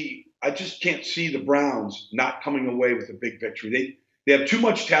 I just can't see the Browns not coming away with a big victory. They have too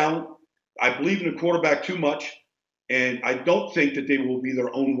much talent. I believe in the quarterback too much. And I don't think that they will be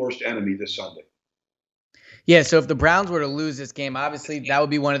their own worst enemy this Sunday. Yeah, so if the Browns were to lose this game, obviously that would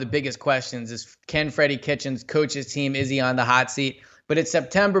be one of the biggest questions is, can Freddie Kitchens coach his team? Is he on the hot seat? But it's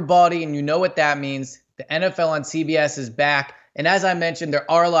September, Baldy, and you know what that means. The NFL on CBS is back. And as I mentioned, there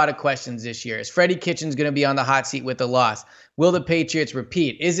are a lot of questions this year. Is Freddie Kitchens going to be on the hot seat with a loss? Will the Patriots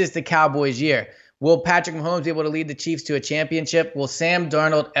repeat? Is this the Cowboys' year? Will Patrick Mahomes be able to lead the Chiefs to a championship? Will Sam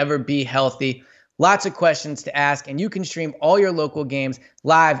Darnold ever be healthy? Lots of questions to ask, and you can stream all your local games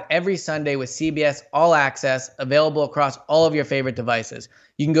live every Sunday with CBS All Access, available across all of your favorite devices.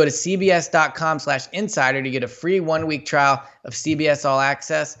 You can go to cbs.com/insider to get a free 1-week trial of CBS All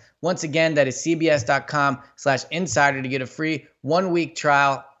Access. Once again, that is cbs.com/insider to get a free 1-week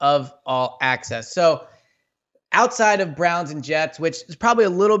trial of All Access. So outside of Browns and Jets, which is probably a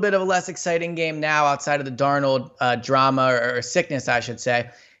little bit of a less exciting game now outside of the Darnold drama or sickness, I should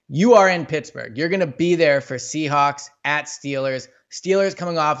say, you are in Pittsburgh. You're going to be there for Seahawks at Steelers. Steelers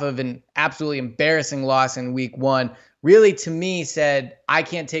coming off of an absolutely embarrassing loss in week 1. Really, to me, said I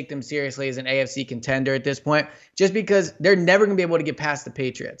can't take them seriously as an AFC contender at this point, just because they're never going to be able to get past the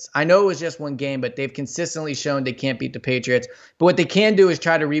Patriots. I know it was just one game, but they've consistently shown they can't beat the Patriots. But what they can do is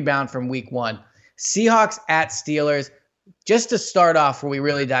try to rebound from week 1. Seahawks at Steelers. Just to start off before we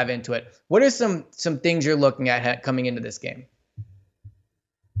really dive into it, what are some things you're looking at coming into this game?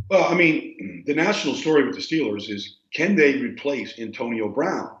 Well, I mean, the national story with the Steelers is, can they replace Antonio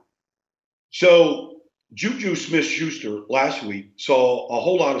Brown? So Juju Smith-Schuster last week saw a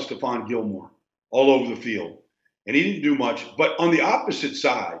whole lot of Stephon Gilmore all over the field, and he didn't do much. But on the opposite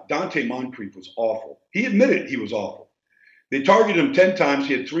side, Dante Moncrief was awful. He admitted he was awful. They targeted him 10 times.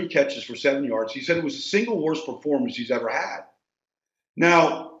 He had 3 catches for 7 yards. He said it was the single worst performance he's ever had.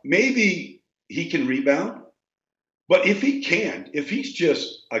 Now, maybe he can rebound. But if he can't, if he's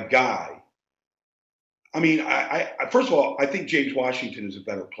just a guy, I mean, I first of all, I think James Washington is a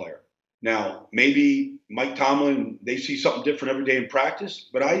better player. Now, maybe Mike Tomlin, they see something different every day in practice,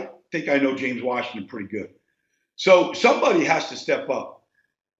 but I think I know James Washington pretty good. So somebody has to step up.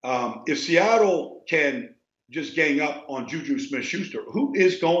 If Seattle can just gang up on Juju Smith-Schuster, who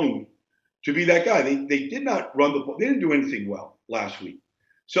is going to be that guy? They did not run the ball. They didn't do anything well last week.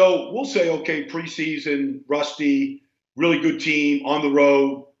 So we'll say, okay, preseason, rusty, really good team on the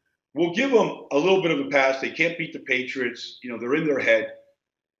road. we'll give them a little bit of a pass. They can't beat the Patriots. They're in their head.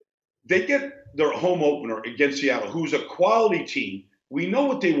 They get their home opener against Seattle, who's a quality team. We know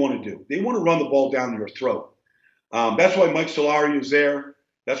what they want to do. They want to run the ball down your throat. That's why Mike Solari is there.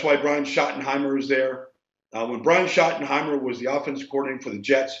 That's why Brian Schottenheimer is there. When Brian Schottenheimer was the offensive coordinator for the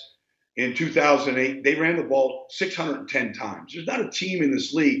Jets in 2008, they ran the ball 610 times. There's not a team in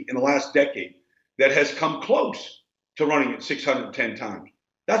this league in the last decade that has come close to running it 610 times.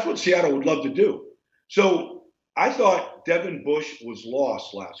 That's what Seattle would love to do. So I thought Devin Bush was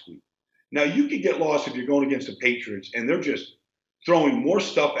lost last week. Now, you could get lost if you're going against the Patriots and they're just throwing more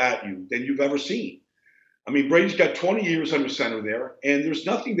stuff at you than you've ever seen. I mean, Brady's got 20 years under center there, and there's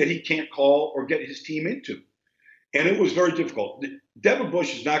nothing that he can't call or get his team into. And it was very difficult. Devin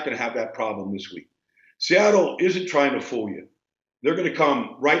Bush is not going to have that problem this week. Seattle isn't trying to fool you. They're going to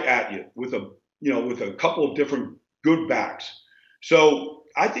come right at you with a couple of different good backs. So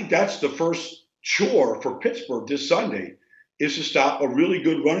I think that's the first chore for Pittsburgh this Sunday, is to stop a really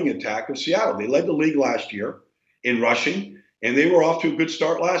good running attack of Seattle. They led the league last year in rushing, and they were off to a good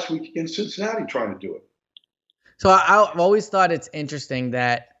start last week against Cincinnati trying to do it. So I've always thought it's interesting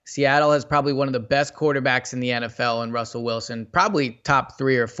that Seattle has probably one of the best quarterbacks in the NFL in Russell Wilson, probably top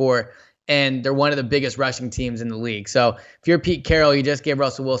 3 or 4, and they're one of the biggest rushing teams in the league. So if you're Pete Carroll, you just gave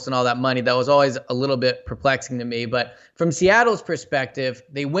Russell Wilson all that money. That was always a little bit perplexing to me. But from Seattle's perspective,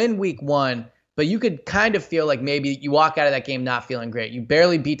 they win week 1, but you could kind of feel like maybe you walk out of that game not feeling great. You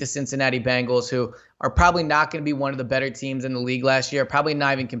barely beat the Cincinnati Bengals, who are probably not going to be one of the better teams in the league last year, probably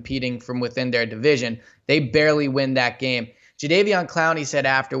not even competing from within their division. They barely win that game. Jadeveon Clowney said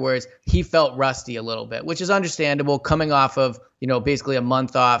afterwards he felt rusty a little bit, which is understandable coming off of, basically a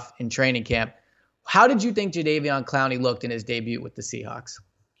month off in training camp. How did you think Jadeveon Clowney looked in his debut with the Seahawks?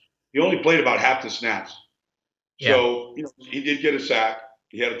 He only played about half the snaps. So, he did get a sack.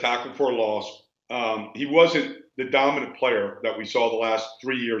 He had a tackle for a loss. He wasn't the dominant player that we saw the last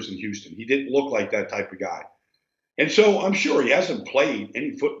 3 years in Houston. He didn't look like that type of guy. And so I'm sure he hasn't played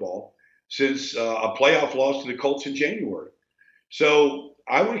any football since a playoff loss to the Colts in January. So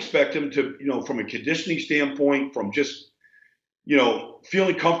I would expect him to, from a conditioning standpoint, from just,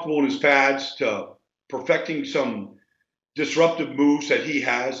 feeling comfortable in his pads to perfecting some disruptive moves that he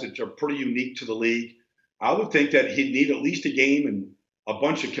has that are pretty unique to the league. I would think that he'd need at least a game and a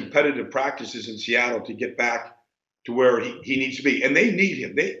bunch of competitive practices in Seattle to get back to where he needs to be. And they need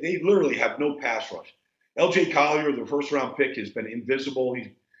him. They literally have no pass rush. LJ Collier, the first-round pick, has been invisible.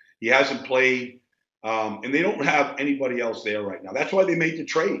 He hasn't played. And they don't have anybody else there right now. That's why they made the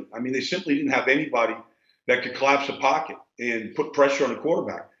trade. I mean, they simply didn't have anybody that could collapse a pocket and put pressure on the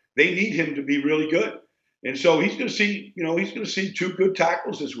quarterback. They need him to be really good. And so he's going to see 2 good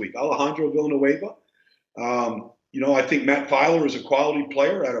tackles this week. Alejandro Villanueva. I think Matt Filer is a quality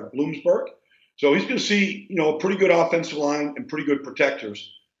player out of Bloomsburg. So he's going to see, a pretty good offensive line and pretty good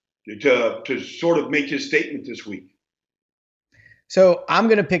protectors to sort of make his statement this week. So I'm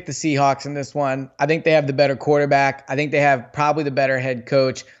going to pick the Seahawks in this one. I think they have the better quarterback. I think they have probably the better head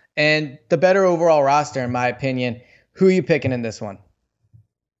coach and the better overall roster, in my opinion. Who are you picking in this one?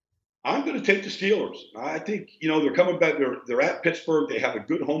 I'm going to take the Steelers. I think, they're coming back. They're at Pittsburgh. They have a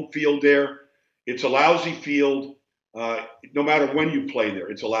good home field there. It's a lousy field. No matter when you play there,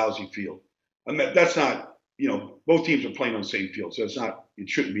 it's a lousy field. And that's not, both teams are playing on the same field, so it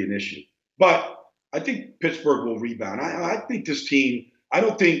shouldn't be an issue. But I think Pittsburgh will rebound. I think this team, I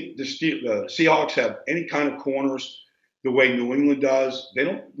don't think the Seahawks have any kind of corners the way New England does. They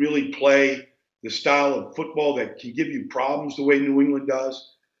don't really play the style of football that can give you problems the way New England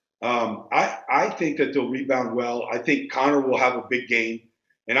does. I think that they'll rebound well. I think Connor will have a big game.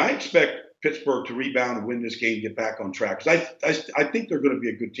 And I expect Pittsburgh to rebound and win this game and get back on track. Because I think they're going to be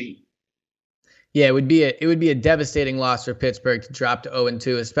a good team. Yeah, it would be a devastating loss for Pittsburgh to drop to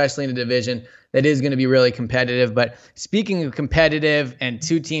 0-2, especially in a division that is going to be really competitive. But speaking of competitive and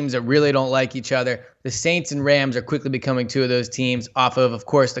 2 teams that really don't like each other, the Saints and Rams are quickly becoming 2 of those teams off of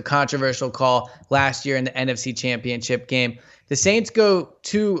course, the controversial call last year in the NFC Championship game. The Saints go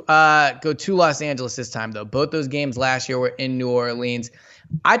to Los Angeles this time, though. Both those games last year were in New Orleans.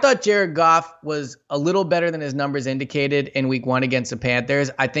 I thought Jared Goff was a little better than his numbers indicated in week 1 against the Panthers.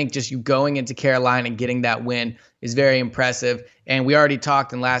 I think just you going into Carolina and getting that win is very impressive. And we already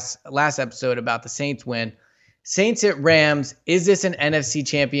talked in last episode about the Saints win. Saints at Rams, is this an NFC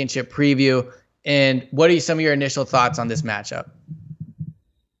Championship preview? And what are some of your initial thoughts on this matchup?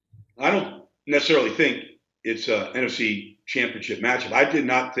 I don't necessarily think it's an NFC Championship matchup. I did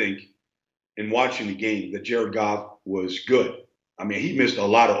not think in watching the game that Jared Goff was good. I mean, he missed a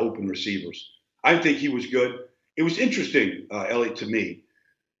lot of open receivers. I didn't think he was good. It was interesting, Elliot, to me.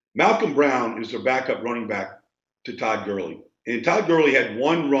 Malcolm Brown is their backup running back to Todd Gurley. And Todd Gurley had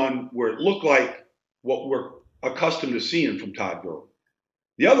one run where it looked like what we're accustomed to seeing from Todd Gurley.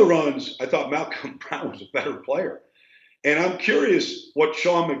 The other runs, I thought Malcolm Brown was a better player. And I'm curious what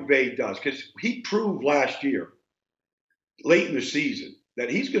Sean McVay does, because he proved last year, late in the season, that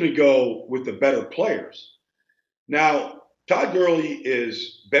he's going to go with the better players. Now, Todd Gurley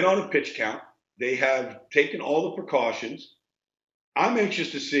has been on a pitch count. They have taken all the precautions. I'm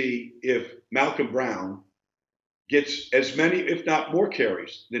anxious to see if Malcolm Brown gets as many, if not more,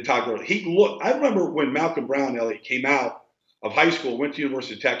 carries than Todd Gurley. I remember when Malcolm Brown, Elliott, came out of high school, went to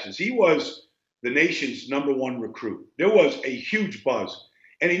University of Texas. He was the nation's #1 recruit. There was a huge buzz,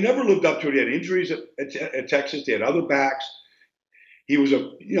 and he never lived up to it. He had injuries at Texas. They had other backs. He was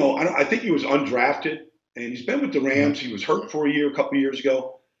I think he was undrafted, and he's been with the Rams. He was hurt for a couple of years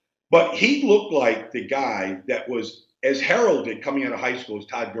ago, but he looked like the guy that was as heralded coming out of high school as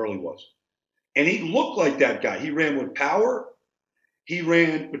Todd Gurley was. And he looked like that guy. He ran with power. He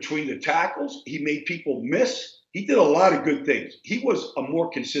ran between the tackles. He made people miss. He did a lot of good things. He was a more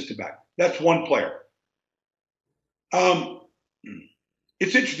consistent back. That's one player.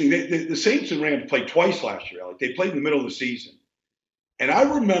 It's interesting. The Saints and Rams played twice last year, Alex. They played in the middle of the season. And I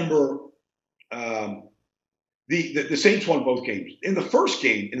remember the Saints won both games. In the first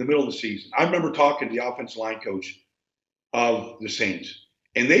game, in the middle of the season, I remember talking to the offensive line coach of the Saints.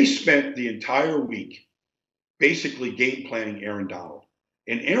 And they spent the entire week basically game planning Aaron Donald.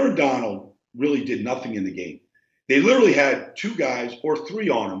 And Aaron Donald really did nothing in the game. They literally had 2 guys or 3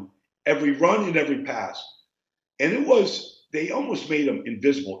 on him every run and every pass. And they almost made him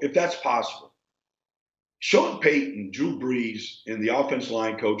invisible, if that's possible. Sean Payton, Drew Brees, and the offensive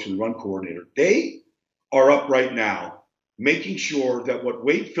line coach and the run coordinator, they are up right now making sure that what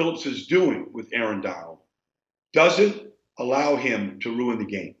Wade Phillips is doing with Aaron Donald doesn't allow him to ruin the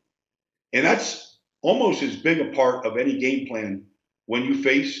game. And that's almost as big a part of any game plan when you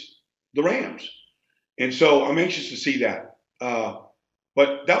face the Rams. And so I'm anxious to see that.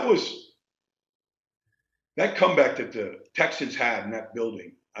 But that comeback that the Texans had in that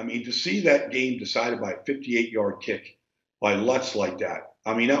building. I mean, to see that game decided by a 58-yard kick by Lutz like that.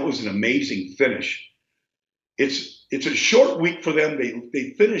 I mean, that was an amazing finish. It's a short week for them.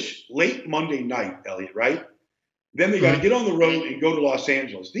 They finish late Monday night, Elliott, right? Then they got to get on the road and go to Los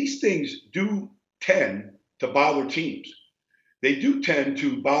Angeles. These things do tend to bother teams. They do tend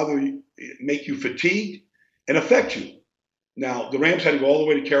to make you fatigued and affect you. Now, the Rams had to go all the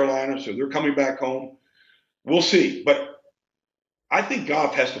way to Carolina, so they're coming back home. We'll see. But I think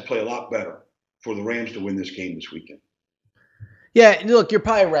Goff has to play a lot better for the Rams to win this game this weekend. Yeah, look, you're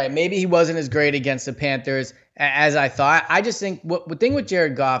probably right. Maybe he wasn't as great against the Panthers as I thought. I just think the thing with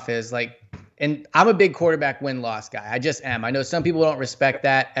Jared Goff is, like, and I'm a big quarterback win-loss guy. I just am. I know some people don't respect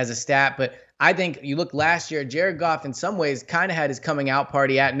that as a stat, but I think you look last year, Jared Goff in some ways kind of had his coming out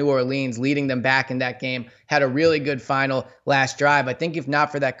party at New Orleans, leading them back in that game, had a really good final last drive. I think if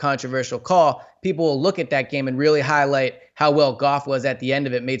not for that controversial call, people will look at that game and really highlight how well Goff was at the end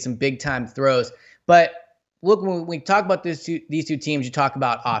of it, made some big-time throws. But look, when we talk about these two teams, you talk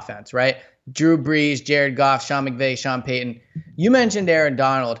about offense, right? Drew Brees, Jared Goff, Sean McVay, Sean Payton. You mentioned Aaron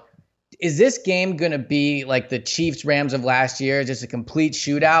Donald. Is this game going to be like the Chiefs-Rams of last year, just a complete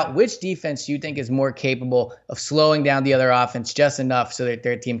shootout? Which defense do you think is more capable of slowing down the other offense just enough so that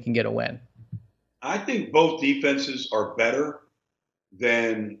their team can get a win? I think both defenses are better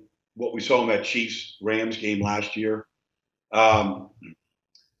than what we saw in that Chiefs-Rams game last year. I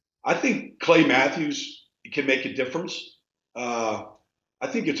think Clay Matthews can make a difference. I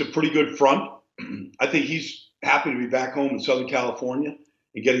think it's a pretty good front. I think he's happy to be back home in Southern California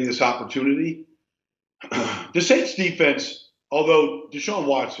and getting this opportunity. The Saints defense, although Deshaun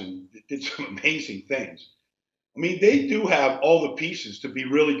Watson did some amazing things, I mean, they do have all the pieces to be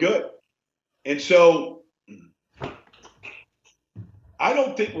really good. And so I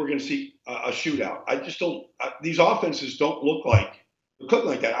don't think we're going to see a shootout. I just don't. These offenses don't look like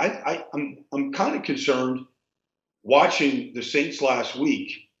that. I'm kind of concerned watching the Saints last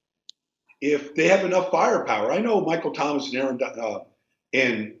week if they have enough firepower. I know Michael Thomas and Aaron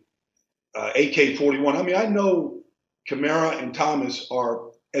and AK-41. I mean, I know Kamara and Thomas are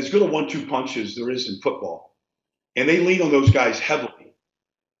as good a 1-2 punch as there is in football, and they lean on those guys heavily.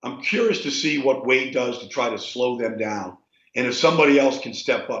 I'm curious to see what Wade does to try to slow them down, and if somebody else can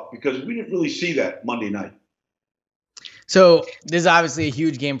step up, because we didn't really see that Monday night. So this is obviously a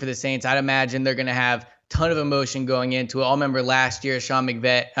huge game for the Saints. I'd imagine they're going to have a ton of emotion going into it. I'll remember last year, Sean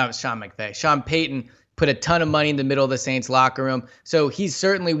Payton put a ton of money in the middle of the Saints locker room. So he's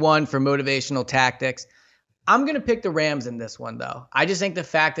certainly one for motivational tactics. I'm going to pick the Rams in this one, though. I just think the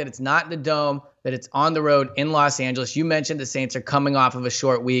fact that it's not in the Dome, that it's on the road in Los Angeles. You mentioned the Saints are coming off of a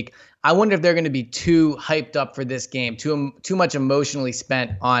short week. I wonder if they're going to be too hyped up for this game, too much emotionally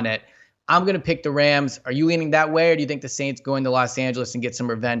spent on it. I'm going to pick the Rams. Are you leaning that way, or do you think the Saints go into Los Angeles and get some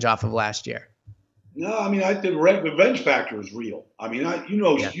revenge off of last year? No, I mean, I think the revenge factor is real. I mean, you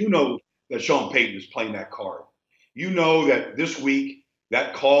know that Sean Payton is playing that card. You know that this week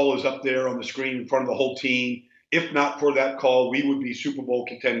that call is up there on the screen in front of the whole team. If not for that call, we would be Super Bowl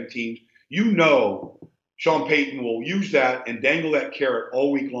contending teams. You know Sean Payton will use that and dangle that carrot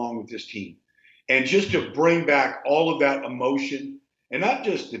all week long with this team. And just to bring back all of that emotion, and not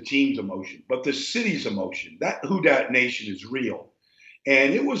just the team's emotion, but the city's emotion, that Who Dat Nation is real.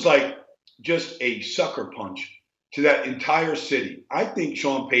 And it was like just a sucker punch to that entire city. I think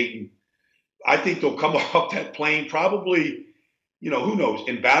Sean Payton, I think they'll come off that plane probably, who knows,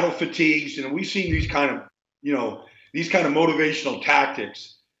 in battle fatigues. And we've seen these kind of motivational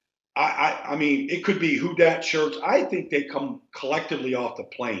tactics. I mean, it could be Who Dat shirts. I think they come collectively off the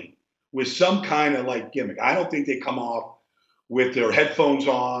plane with some kind of like gimmick. I don't think they come off with their headphones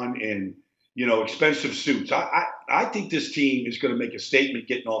on and, expensive suits. I think this team is going to make a statement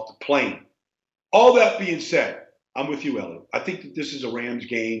getting off the plane. All that being said, I'm with you, Elliot. I think that this is a Rams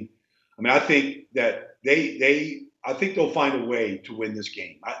game. I mean, I think that I think they'll find a way to win this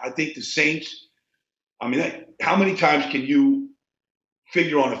game. I think the Saints, I mean, how many times can you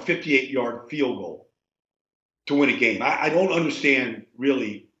figure on a 58-yard field goal to win a game? I don't understand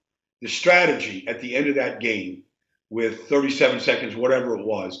really the strategy at the end of that game with 37 seconds, whatever it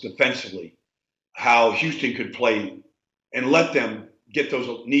was, defensively, how Houston could play and let them get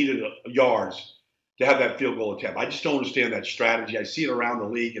those needed yards to have that field goal attempt. I just don't understand that strategy. I see it around the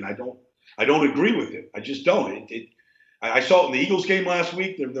league, and I don't agree with it. I just don't. I saw it in the Eagles game last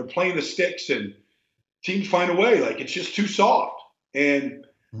week. They're playing the sticks, and teams find a way. Like, it's just too soft. And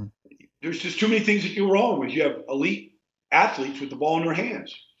there's just too many things that go wrong when you have elite athletes with the ball in their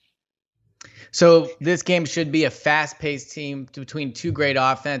hands. So this game should be a fast-paced team between two great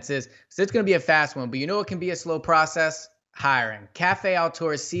offenses. So it's going to be a fast one. But you know what can be a slow process? Hiring. Cafe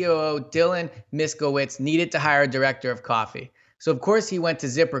Altour's COO, Dylan Miskowitz, needed to hire a director of coffee. So, of course, he went to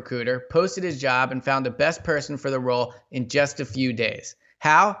ZipRecruiter, posted his job, and found the best person for the role in just a few days.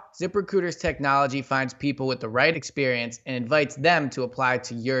 How? ZipRecruiter's technology finds people with the right experience and invites them to apply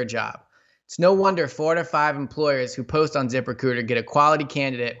to your job. It's no wonder 4 to 5 employers who post on ZipRecruiter get a quality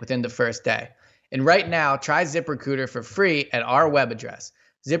candidate within the first day. And right now, try ZipRecruiter for free at our web address,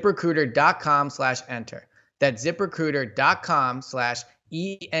 ZipRecruiter.com/enter. That's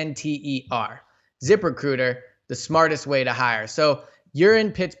ZipRecruiter.com/ENTER. ZipRecruiter, the smartest way to hire. So you're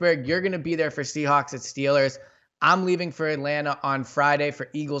in Pittsburgh. You're going to be there for Seahawks at Steelers. I'm leaving for Atlanta on Friday for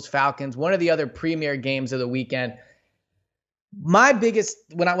Eagles Falcons, one of the other premier games of the weekend. My biggest,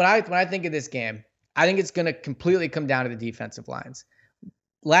 when I think of this game, I think it's going to completely come down to the defensive lines.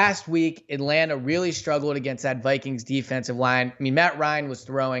 Last week, Atlanta really struggled against that Vikings defensive line. I mean, Matt Ryan was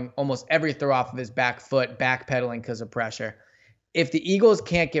throwing almost every throw off of his back foot, backpedaling because of pressure. If the Eagles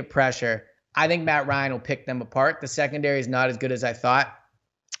can't get pressure, I think Matt Ryan will pick them apart. The secondary is not as good as I thought.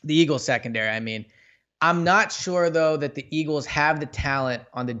 The Eagles secondary, I mean. I'm not sure, though, that the Eagles have the talent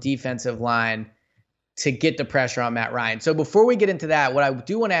on the defensive line to get the pressure on Matt Ryan. So before we get into that, what I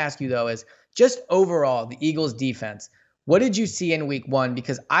do want to ask you, though, is just overall, the Eagles defense. What did you see in week one?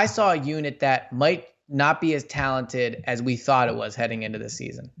 Because I saw a unit that might not be as talented as we thought it was heading into the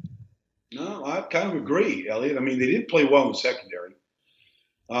season. No, I kind of agree, Elliot. I mean, they didn't play well in the secondary.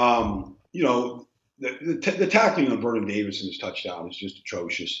 The tackling on Vernon Davis in his touchdown is just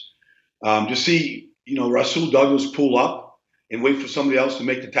atrocious. To see, Rasul Douglas pull up and wait for somebody else to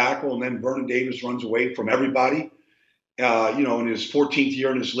make the tackle, and then Vernon Davis runs away from everybody, in his 14th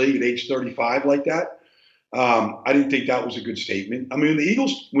year in this league at age 35 like that. I didn't think that was a good statement. I mean, the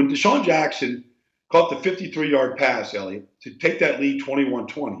Eagles, when Deshaun Jackson caught the 53-yard pass, Elliot, to take that lead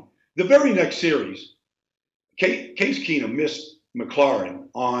 21-20, the very next series, Case Keenum missed McLaurin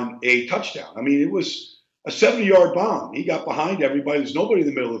on a touchdown. I mean, it was a 70-yard bomb. He got behind everybody. There's nobody in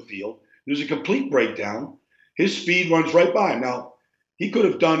the middle of the field. There's a complete breakdown. His speed runs right by him. Now, he could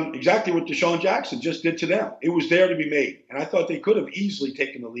have done exactly what Deshaun Jackson just did to them. It was there to be made. And I thought they could have easily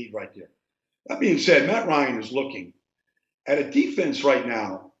taken the lead right there. That being said, Matt Ryan is looking at a defense right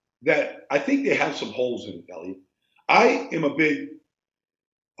now that I think they have some holes in it, Elliot. I am a big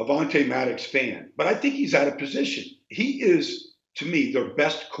Avonte Maddox fan, but I think he's out of position. He is, to me, their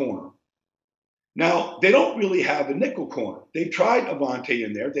best corner. Now, they don't really have a nickel corner. They've tried Avonte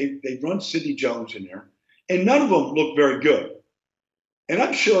in there. They've run Sidney Jones in there, and none of them look very good. And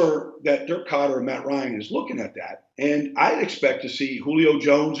I'm sure that Dirk Koetter and Matt Ryan is looking at that. And I'd expect to see Julio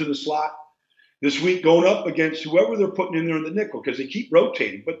Jones in the slot this week going up against whoever they're putting in there in the nickel because they keep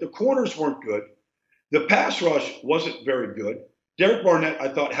rotating. But the corners weren't good. The pass rush wasn't very good. Derek Barnett,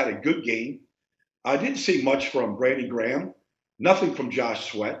 I thought, had a good game. I didn't see much from Brandon Graham, nothing from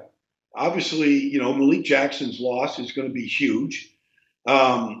Josh Sweat. Obviously, Malik Jackson's loss is going to be huge.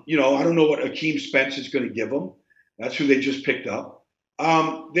 I don't know what Akeem Spence is going to give them. That's who they just picked up.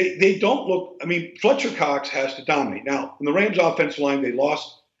 They don't look. I mean, Fletcher Cox has to dominate. Now, in the Rams offensive line, they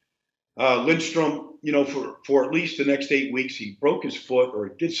lost Lindstrom, for at least the next 8 weeks. He broke his foot or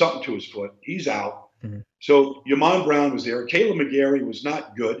did something to his foot. He's out. Mm-hmm. So Yamon Brown was there. Caleb McGarry was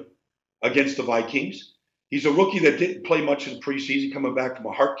not good against the Vikings. He's a rookie that didn't play much in the preseason, coming back from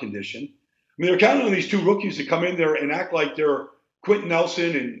a heart condition. I mean, they're counting on these two rookies to come in there and act like they're Quentin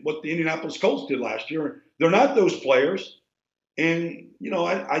Nelson and what the Indianapolis Colts did last year. They're not those players. And,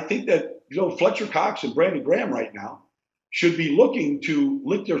 I think that, Fletcher Cox and Brandon Graham right now should be looking to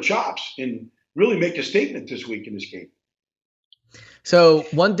lick their chops and really make a statement this week in this game. So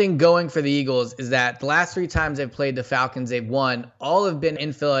one thing going for the Eagles is that the last 3 times they've played the Falcons, they've won. All have been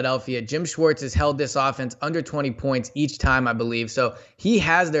in Philadelphia. Jim Schwartz has held this offense under 20 points each time, I believe. So he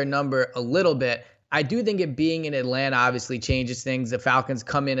has their number a little bit. I do think it being in Atlanta obviously changes things. The Falcons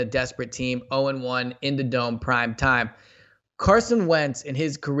come in a desperate team, 0-1 in the Dome, prime time. Carson Wentz in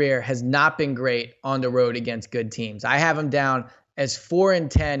his career has not been great on the road against good teams. I have him down as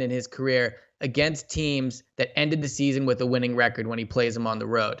 4-10 in his career against teams that ended the season with a winning record when he plays them on the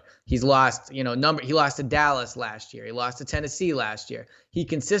road. He's lost, he lost to Dallas last year. He lost to Tennessee last year. He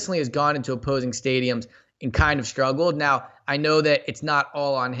consistently has gone into opposing stadiums and kind of struggled. Now, I know that it's not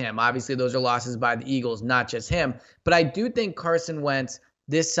all on him. Obviously, those are losses by the Eagles, not just him. But I do think Carson Wentz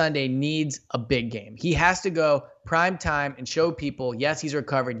this Sunday needs a big game. He has to go prime time and show people, yes, he's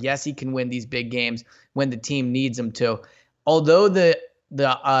recovered. Yes, he can win these big games when the team needs him to. Although the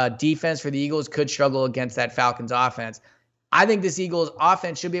defense for the Eagles could struggle against that Falcons offense, I think this Eagles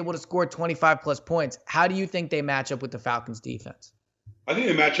offense should be able to score 25-plus points. How do you think they match up with the Falcons defense? I think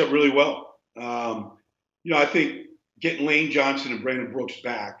they match up really well. I think getting Lane Johnson and Brandon Brooks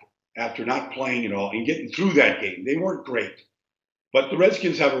back after not playing at all and getting through that game, they weren't great. But the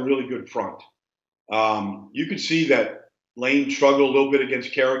Redskins have a really good front. You could see that Lane struggled a little bit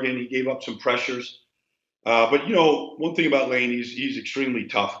against Kerrigan. He gave up some pressures. But one thing about Lane, he's extremely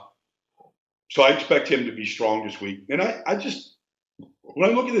tough. So I expect him to be strong this week. And I just, when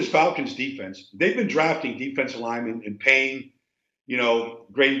I look at this Falcons defense, they've been drafting defensive linemen and paying,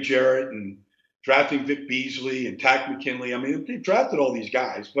 Grady Jarrett and drafting Vic Beasley and Tack McKinley. I mean, they've drafted all these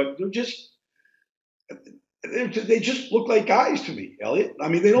guys, but they just look like guys to me, Elliot. I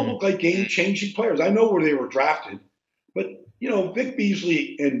mean, they don't look like game-changing players. I know where they were drafted, but Vic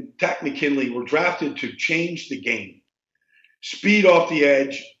Beasley and Tack McKinley were drafted to change the game, speed off the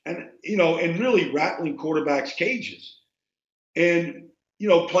edge, and really rattling quarterbacks' cages, and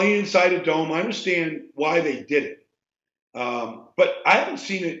playing inside a dome. I understand why they did it, but I haven't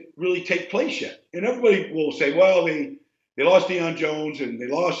seen it really take place yet. And everybody will say, well, they lost Deion Jones and they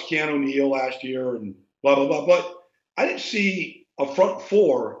lost Keanu Neal last year, and blah blah blah. But I didn't see a front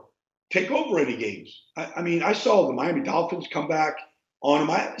four take over any games. I mean, I saw the Miami Dolphins come back on them.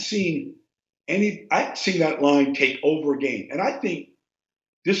 I haven't seen that line take over a game. And I think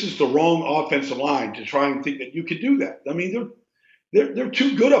this is the wrong offensive line to try and think that you could do that. I mean, they're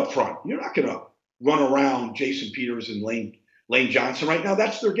too good up front. You're not going to run around Jason Peters and Lane Johnson right now.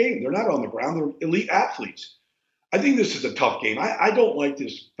 That's their game. They're not on the ground. They're elite athletes. I think this is a tough game. I don't like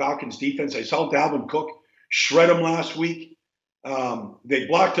this Falcons defense. I saw Dalvin Cook shred them last week. They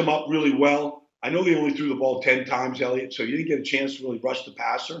blocked him up really well. I know they only threw the ball 10 times, Elliott, so you didn't get a chance to really rush the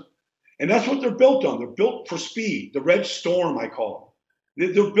passer. And that's what they're built on. They're built for speed. The Red Storm, I call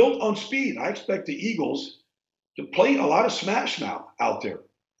them. They're built on speed. I expect the Eagles to play a lot of smash mouth out there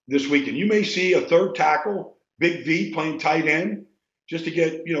this weekend. You may see a third tackle, Big V, playing tight end, just to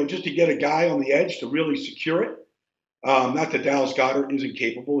get a guy on the edge to really secure it. Not that Dallas Goedert isn't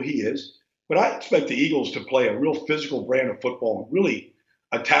capable. He is. But I expect the Eagles to play a real physical brand of football and really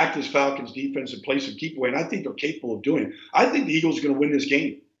attack this Falcons defense and play some keep away. And I think they're capable of doing it. I think the Eagles are going to win this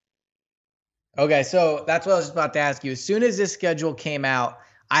game. Okay, so that's what I was about to ask you. As soon as this schedule came out,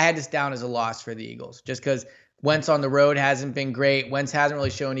 I had this down as a loss for the Eagles just because Wentz on the road hasn't been great. Wentz hasn't really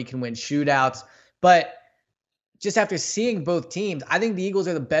shown he can win shootouts. But just after seeing both teams, I think the Eagles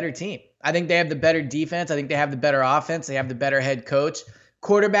are the better team. I think they have the better defense. I think they have the better offense. They have the better head coach.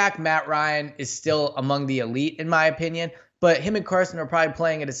 Quarterback Matt Ryan is still among the elite, in my opinion. But him and Carson are probably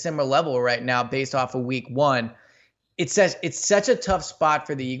playing at a similar level right now based off of week one. it's such a tough spot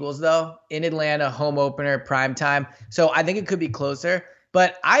for the Eagles, though, in Atlanta, home opener, prime time. So I think it could be closer.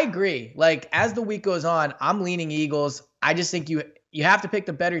 But I agree. Like, as the week goes on, I'm leaning Eagles. I just think you have to pick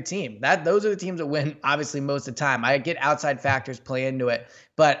the better team. Those are the teams that win, obviously, most of the time. I get outside factors play into it.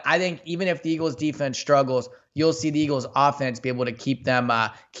 But I think even if the Eagles defense struggles, you'll see the Eagles offense be able to keep them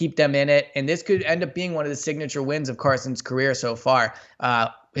in it. And this could end up being one of the signature wins of Carson's career so far.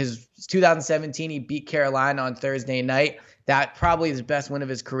 His 2017, he beat Carolina on Thursday night. That probably is the best win of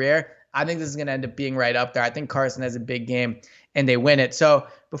his career. I think this is going to end up being right up there. I think Carson has a big game and they win it. So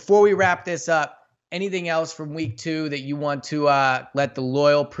before we wrap this up, anything else from week 2 that you want to let the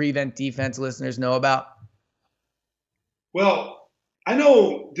loyal Prevent Defense listeners know about? Well, I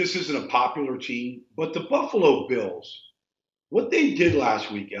know this isn't a popular team, but the Buffalo Bills, what they did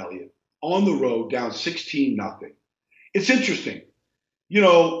last week, Elliot, on the road down 16-0. It's interesting. You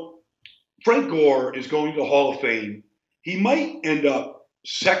know, Frank Gore is going to the Hall of Fame. He might end up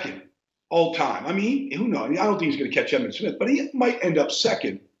second all time. I mean, who knows? I don't think he's going to catch Emmitt Smith, but he might end up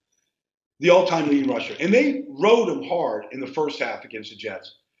second, the all-time leading rusher. And they rode him hard in the first half against the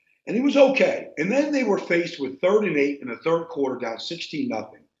Jets. And he was okay. And then they were faced with 3rd and 8 in the third quarter, down 16-0.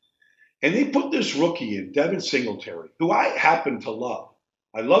 And they put this rookie in, Devin Singletary, who I happen to love.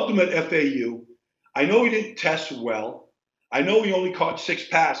 I loved him at FAU. I know he didn't test well. I know he only caught 6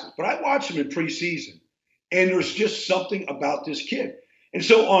 passes, but I watched him in preseason. And there's just something about this kid. And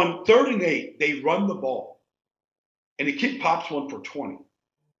so on 3rd and 8, they run the ball. And the kid pops one for 20.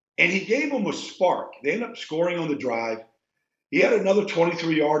 And he gave them a spark. They ended up scoring on the drive. He had another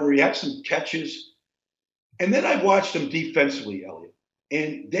 23-yarder. He had some catches. And then I watched them defensively, Elliot.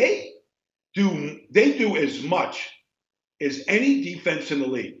 And they do as much as any defense in the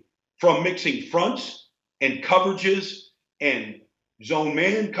league, from mixing fronts and coverages and zone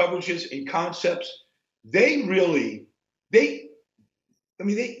man coverages and concepts. The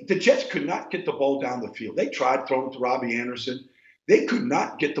Jets could not get the ball down the field. They tried throwing it to Robbie Anderson. They could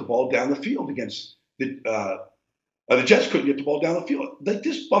not get the ball down the field against the Jets couldn't get the ball down the field. Like,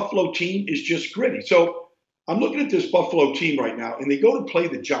 this Buffalo team is just gritty. So I'm looking at this Buffalo team right now, and they go to play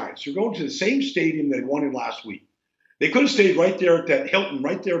the Giants. They're going to the same stadium they won in last week. They could have stayed right there at that Hilton,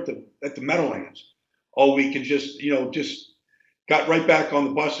 right there at the Meadowlands all week and just got right back on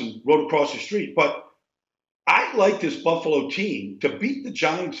the bus and rode across the street. But I like this Buffalo team to beat the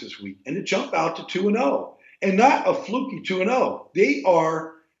Giants this week and to jump out to 2-0, and not a fluky 2-0.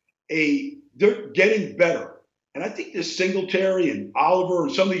 They're getting better. And I think this Singletary and Oliver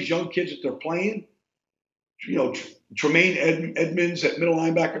and some of these young kids that they're playing, Tremaine Edmonds at middle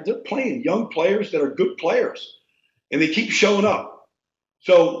linebacker, they're playing young players that are good players. And they keep showing up.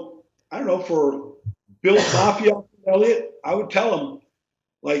 So, I don't know, for Bill Mafia, Elliott, I would tell him,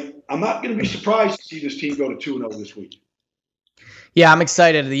 I'm not going to be surprised to see this team go to 2-0 this week. Yeah, I'm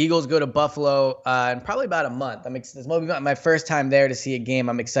excited. The Eagles go to Buffalo in probably about a month. This will be my first time there to see a game.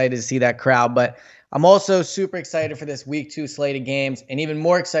 I'm excited to see that crowd. But I'm also super excited for this week 2 slate of games, and even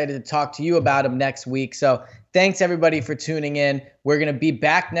more excited to talk to you about them next week. So thanks, everybody, for tuning in. We're going to be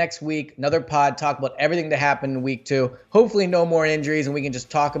back next week, another pod, talk about everything that happened in week 2. Hopefully no more injuries, and we can just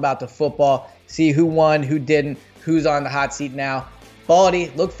talk about the football, see who won, who didn't, who's on the hot seat now.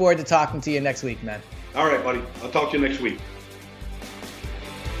 Baldy, look forward to talking to you next week, man. All right, buddy. I'll talk to you next week.